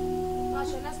 I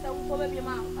shall not stop for baby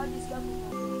ma. I discover.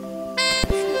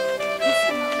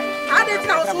 I didn't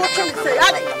know what to say. I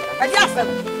just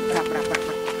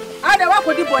I don't want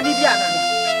to do Bolivia.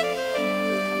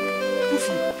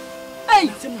 Hey,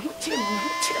 tell me,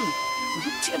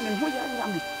 who you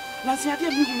are. Nancy, I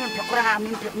didn't even program me.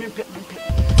 And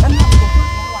now I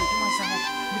want to myself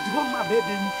with my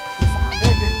baby.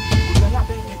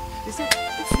 He said,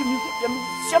 if you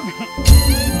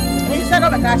he said,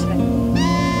 I'm a cashman.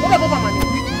 What about money?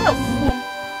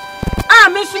 I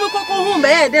miss you home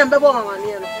bed, then before my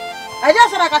money. I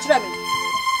just said I catch them.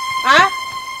 Ah,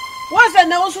 what's that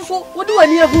now? So, what do I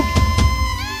near who?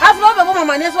 I've not been my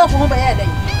money's off home by head.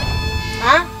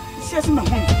 Ah, says my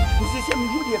home.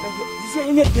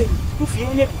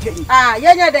 Ah,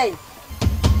 yeah, day.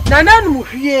 Nana,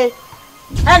 here,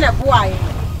 and a boy.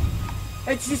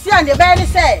 It's the and the baby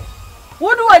say,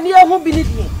 what do I near who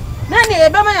believe me? Nanny, a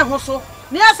baby and hustle,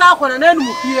 near South and an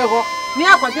animal here,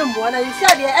 near Quadimbo, and I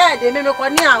said, yeah, they may make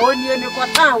 1 year, 1 year, make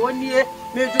 1 year,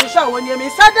 make to show 1 year, may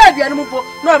Saturday be animal,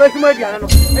 no, but you might be animal.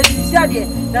 And she said,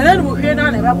 the animal here,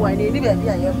 none of a boy, they live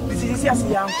here. This is a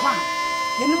young farm.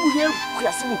 You here,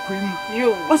 cream.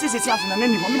 You once it's a chance and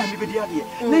any woman, I live here.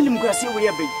 Then you go see where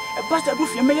you be. A bastard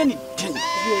roof, you may anything.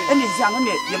 And it's young,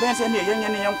 your bands and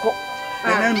young cook.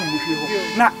 And then you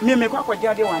now, me make what you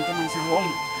want to myself home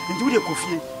and do the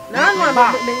coffee. Now,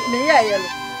 may I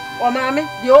or mammy,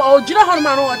 you old General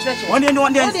Man or church. One day,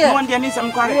 need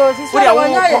some car. Oh,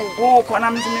 when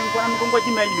I'm going to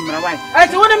make you my wife. I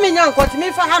don't want to mean young, what me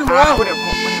for hand. Let's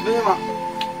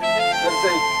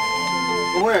say,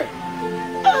 where?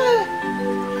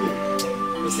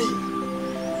 You see,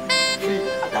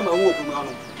 I come and walk around.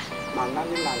 My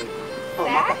nanny,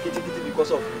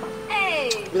 because of me,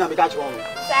 I'm catch one.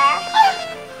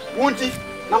 Won't he?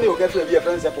 Now you'll get to be a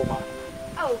friend, Sepoma.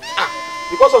 Oh,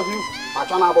 because of you, I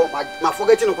turn about my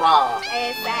forgetting the crowd.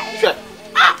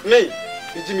 Me,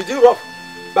 Jimmy do rough,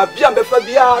 but be a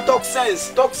talk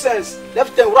sense,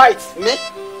 left and right, me.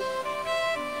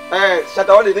 Shut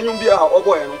all the new beer or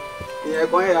boy. Yeah,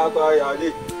 going out by your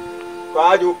Radio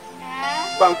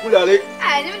Bankula.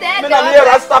 I do that.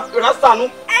 Rasta,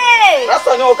 hey,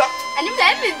 Rasta, no, and you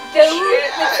let me do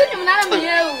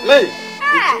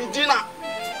Gina.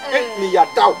 Me a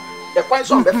doubt. The point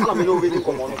some better than me over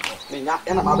come on. Me not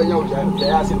and I'm having your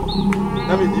jazz. I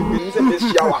mean, you can this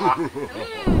shower.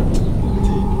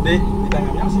 They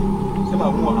didn't see my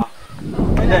woman.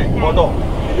 And then, what door?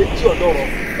 It's your door.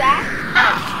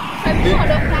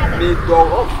 Me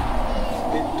door.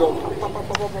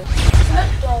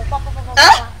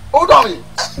 Hold on.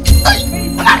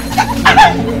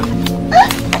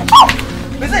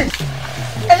 Listen.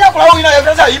 And you're blowing out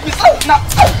every time you be so. Now,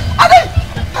 I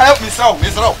help me so,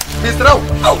 Mr.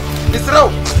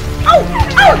 Ow,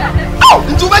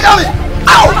 into my galley.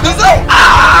 Ow, Mr.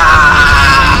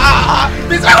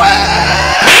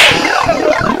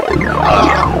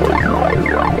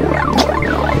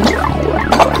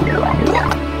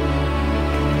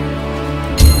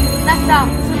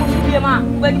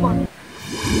 where you want?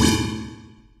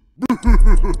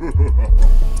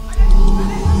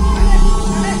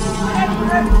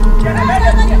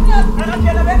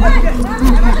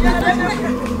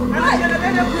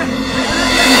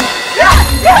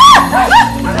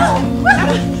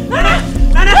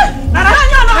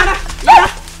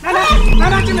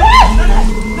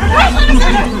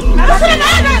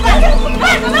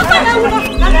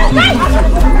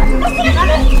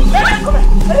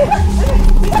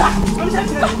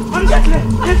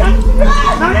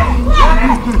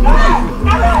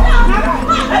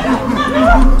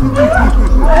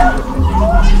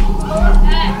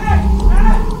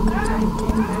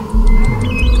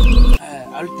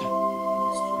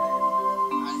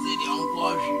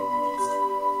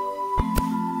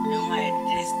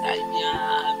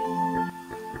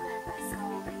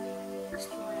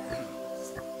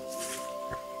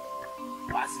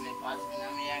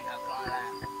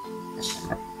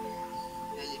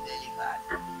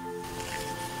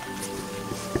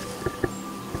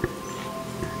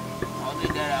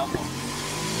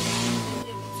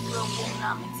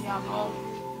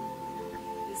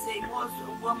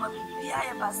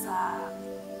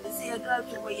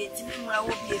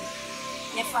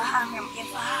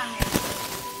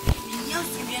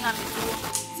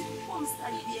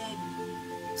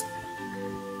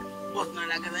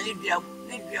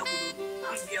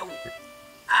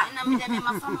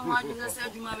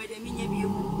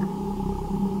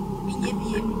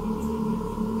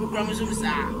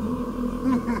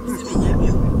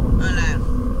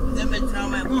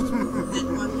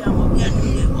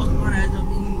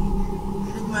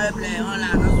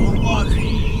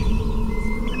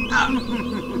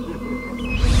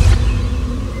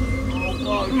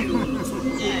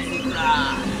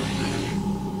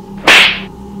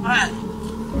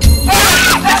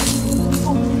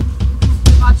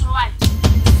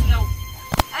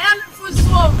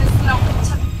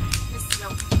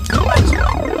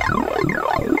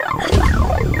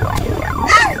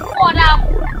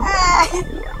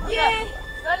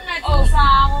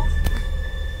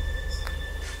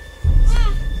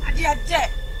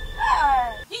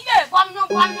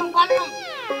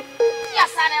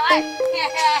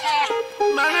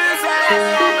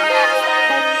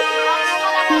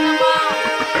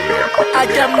 I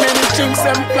got many drinks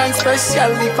and plans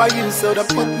specially for you, so don't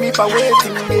put me for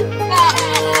waiting.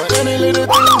 Any little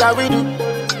thing that we do,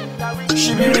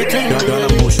 she be returning.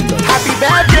 Happy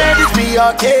birthday, this be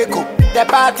your cake. The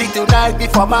party tonight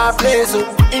before my place.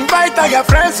 Invite all your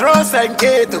friends, Rose and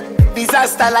Kato.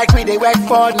 Disaster like me, they work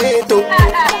for NATO.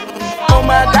 Oh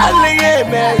my darling, hey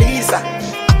Melissa.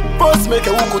 Post make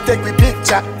who could take me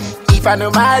picture. If I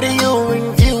no marry you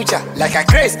in future, like a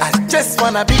grace, I just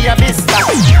wanna be a mister.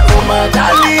 Oh my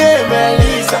darling, hey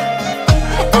Melissa.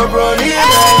 Oh brony,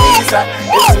 Melissa.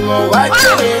 It's more white,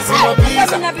 it's more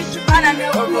pizza.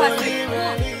 Oh brony,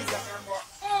 Melissa.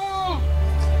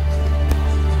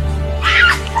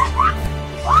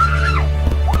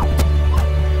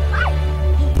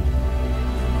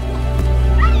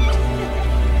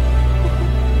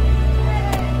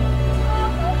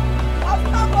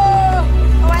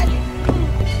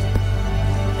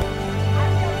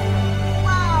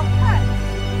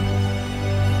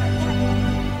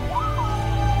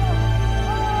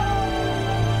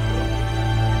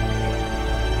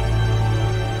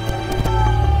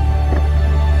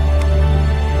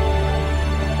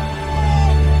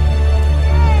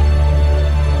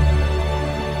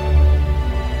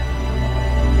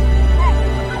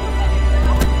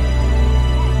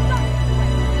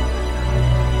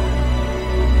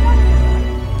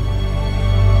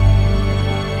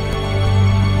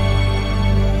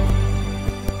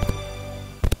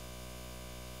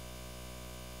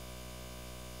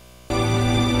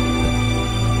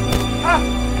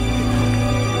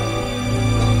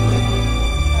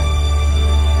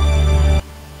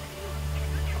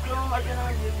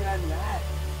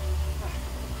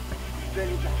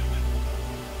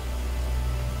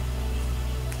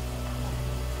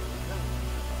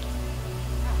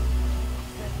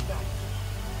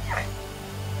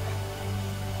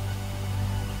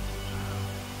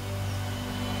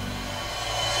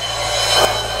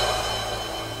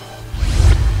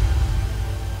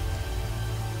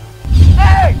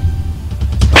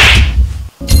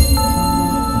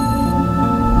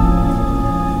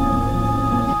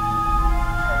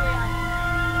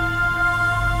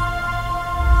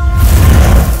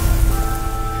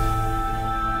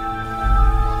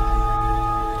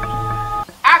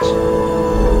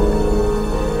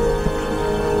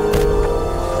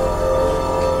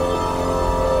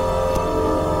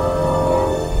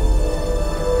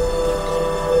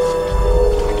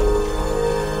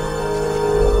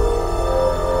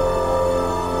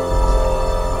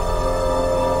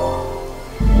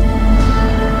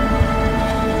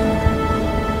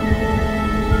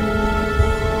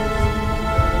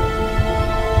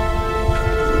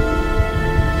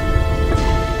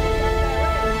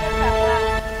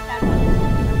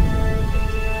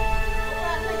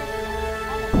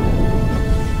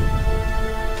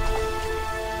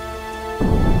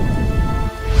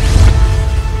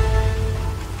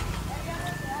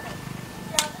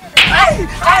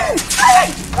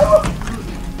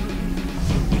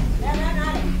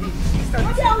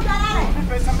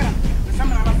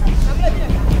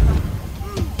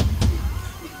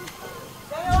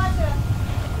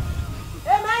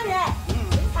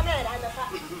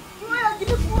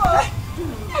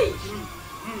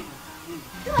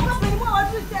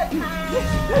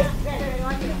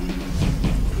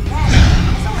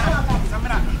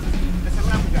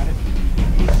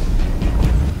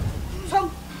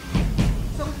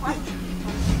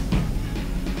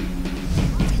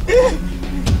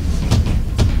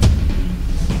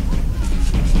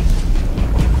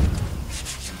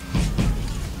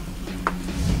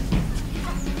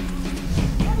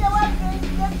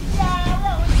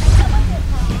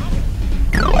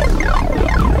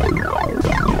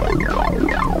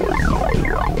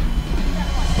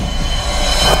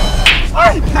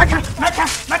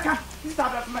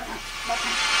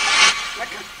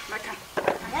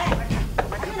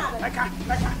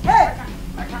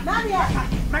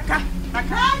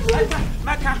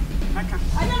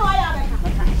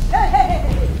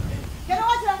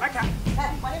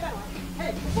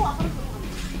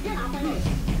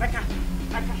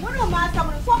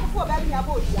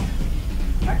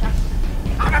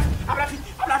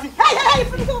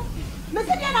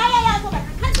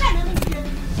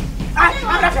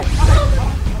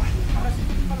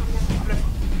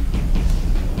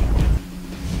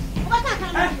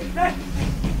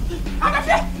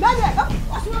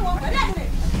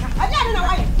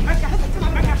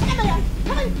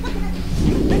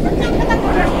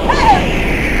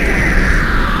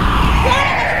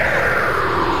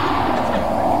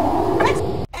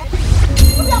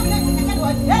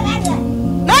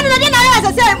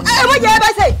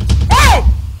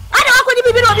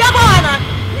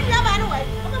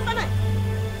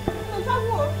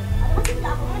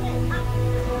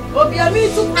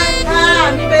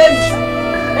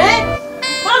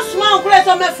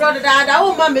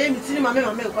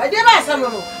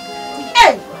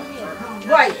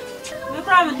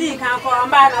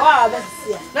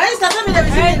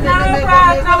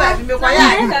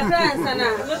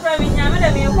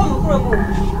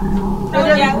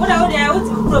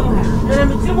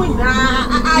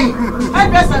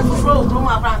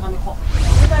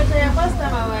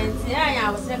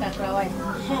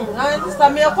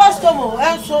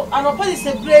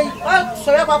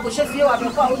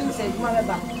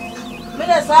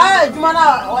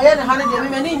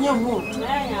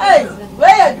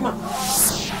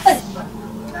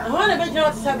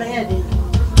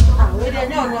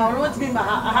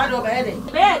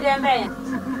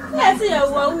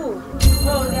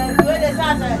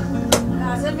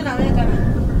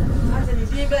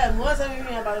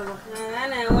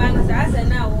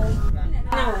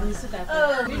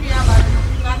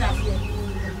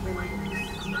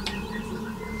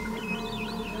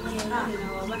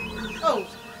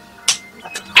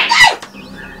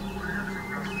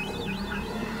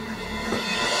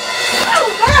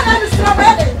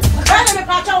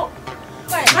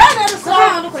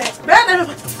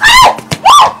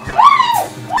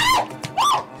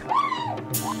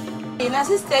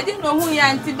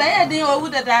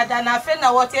 na fe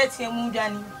na what etie mu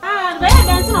dwane be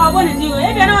dan so na obone di o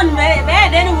e be na on be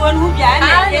dan ni won hu bia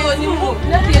na e oni mu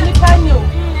na de ni pa ni o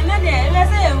na de e be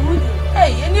say e hu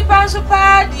di ni pa so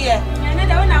pa de na de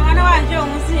na wana wa nje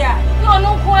hu si a no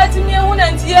no ko atimi ehu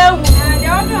na nti ehu na de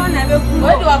o be on na be ku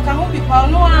o de waka hu bi pa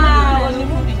no a oni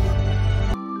hu bi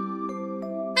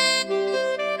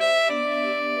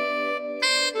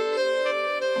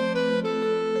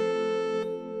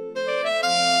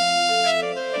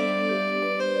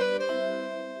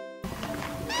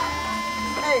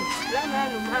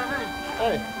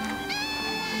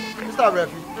Mr.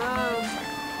 Refi.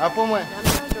 Apo mo.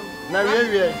 Na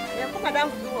wie. Ya ko madam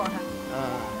ku wo ha.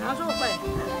 Aso ko e.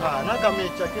 Na ka me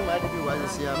check my ID wa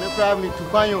sia. Me kra me tu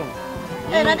kwan yo.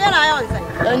 Na de na ayo nse.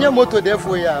 Enye moto de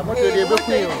fo ya. Moto de be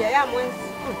ku yo. Ya mo nsi.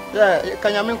 Ya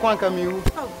kanya me kwan ka me hu.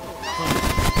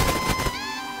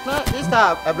 Na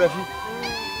Mr. Refi.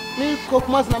 Me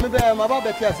kokmas na me be ma ba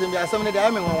be ti asem ya asem ne de ay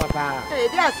me nwa pa.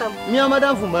 De asem. Me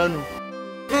madam fu manu.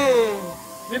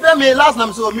 Me be me last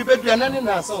nam so me be dua na ni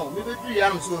na so me be dua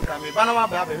am so ka me ba na ma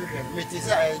ba be me ti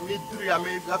say me dua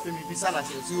me gafe me bisa na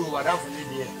se o wada fu ni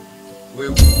de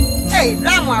we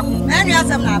bra mo akọ na nu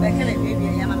asem na be kele be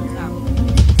ya ma me ka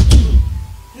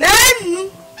na nu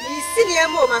ni sini e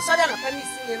mo ma so da na pa mi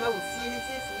sini e ma wo fi ni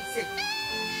fi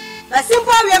na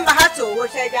simple we mba ha to wo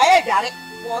se ja e jare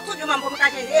wo to jo ma mpo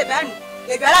ka je e ba nu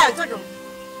e jara to jo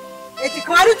eti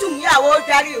kwaru tum ya wo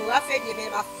jari o afa de me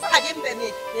ma fa de mbe me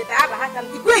ba ba ha tam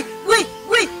di gui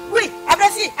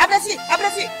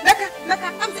abrasi meka Meka,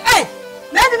 I'm saying, hey,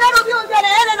 men never be on the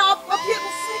end of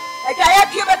people. I got a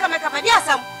puber come up and yes,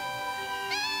 I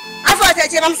thought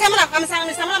I'm saying,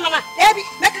 Debbie,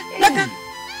 Mecca.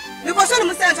 Because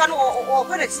I'm saying, or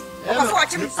put it. I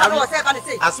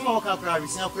smoke up, I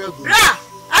smoke.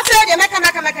 I said, you make a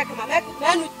man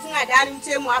who tonight, I didn't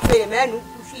say more for a man who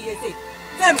feels it.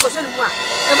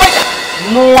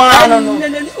 No one.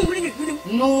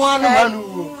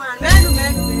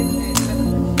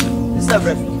 Mr.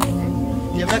 Brefi,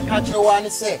 you make catch your one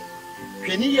say,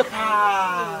 Penny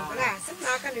pa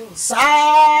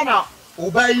Sana,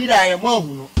 obey I am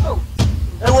one.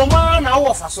 A woman, I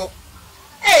offer so.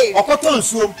 Hey, or cotton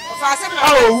soup.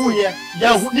 Oh, yeah,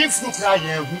 you need to cry.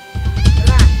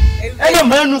 Hey,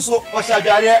 man, so was I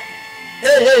there?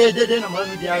 Hey, didn't a man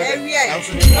with the other.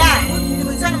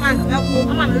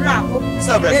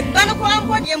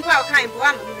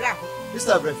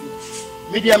 Mr. Brefi,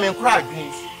 medium and crack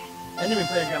green. Enemy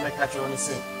program I catch on the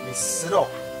same. Miss Sido.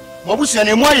 Mabush and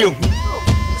Moyo.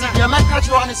 You might catch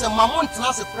on the same. Mamma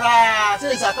Tnas a prize.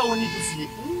 Says I can't need to see.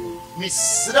 Miss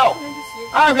Sido.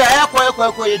 I'm very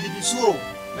quiet, did you so?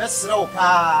 Miss Sido,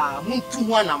 pa, moon 2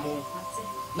 1 more.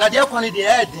 Nadia Connie the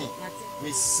Eddie.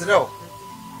 Miss Sido.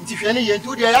 If you any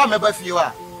into the arm, maybe you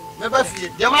are. Maybe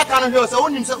the American hills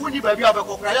only himself only by Biaba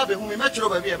Cocra, whom we met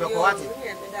over here.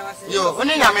 You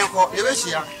only a man called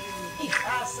Evesia.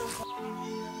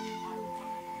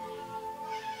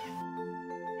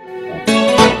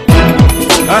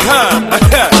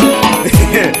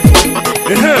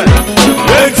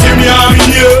 Let's see me out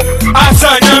here. I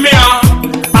saw me out.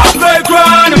 I feel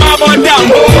crying my body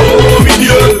down. Oh,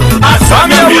 video. I saw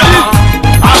me out.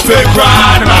 I feel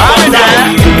crying my body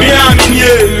down. Me out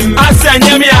here. I saw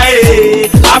me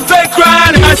out. I feel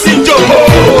crying my sinjo.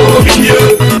 Oh, video.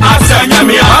 I saw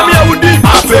me out.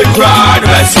 I feel crying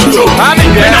my sinjo. I'm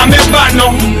in a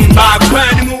bano. Back when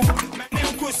you move.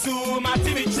 My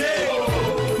TV.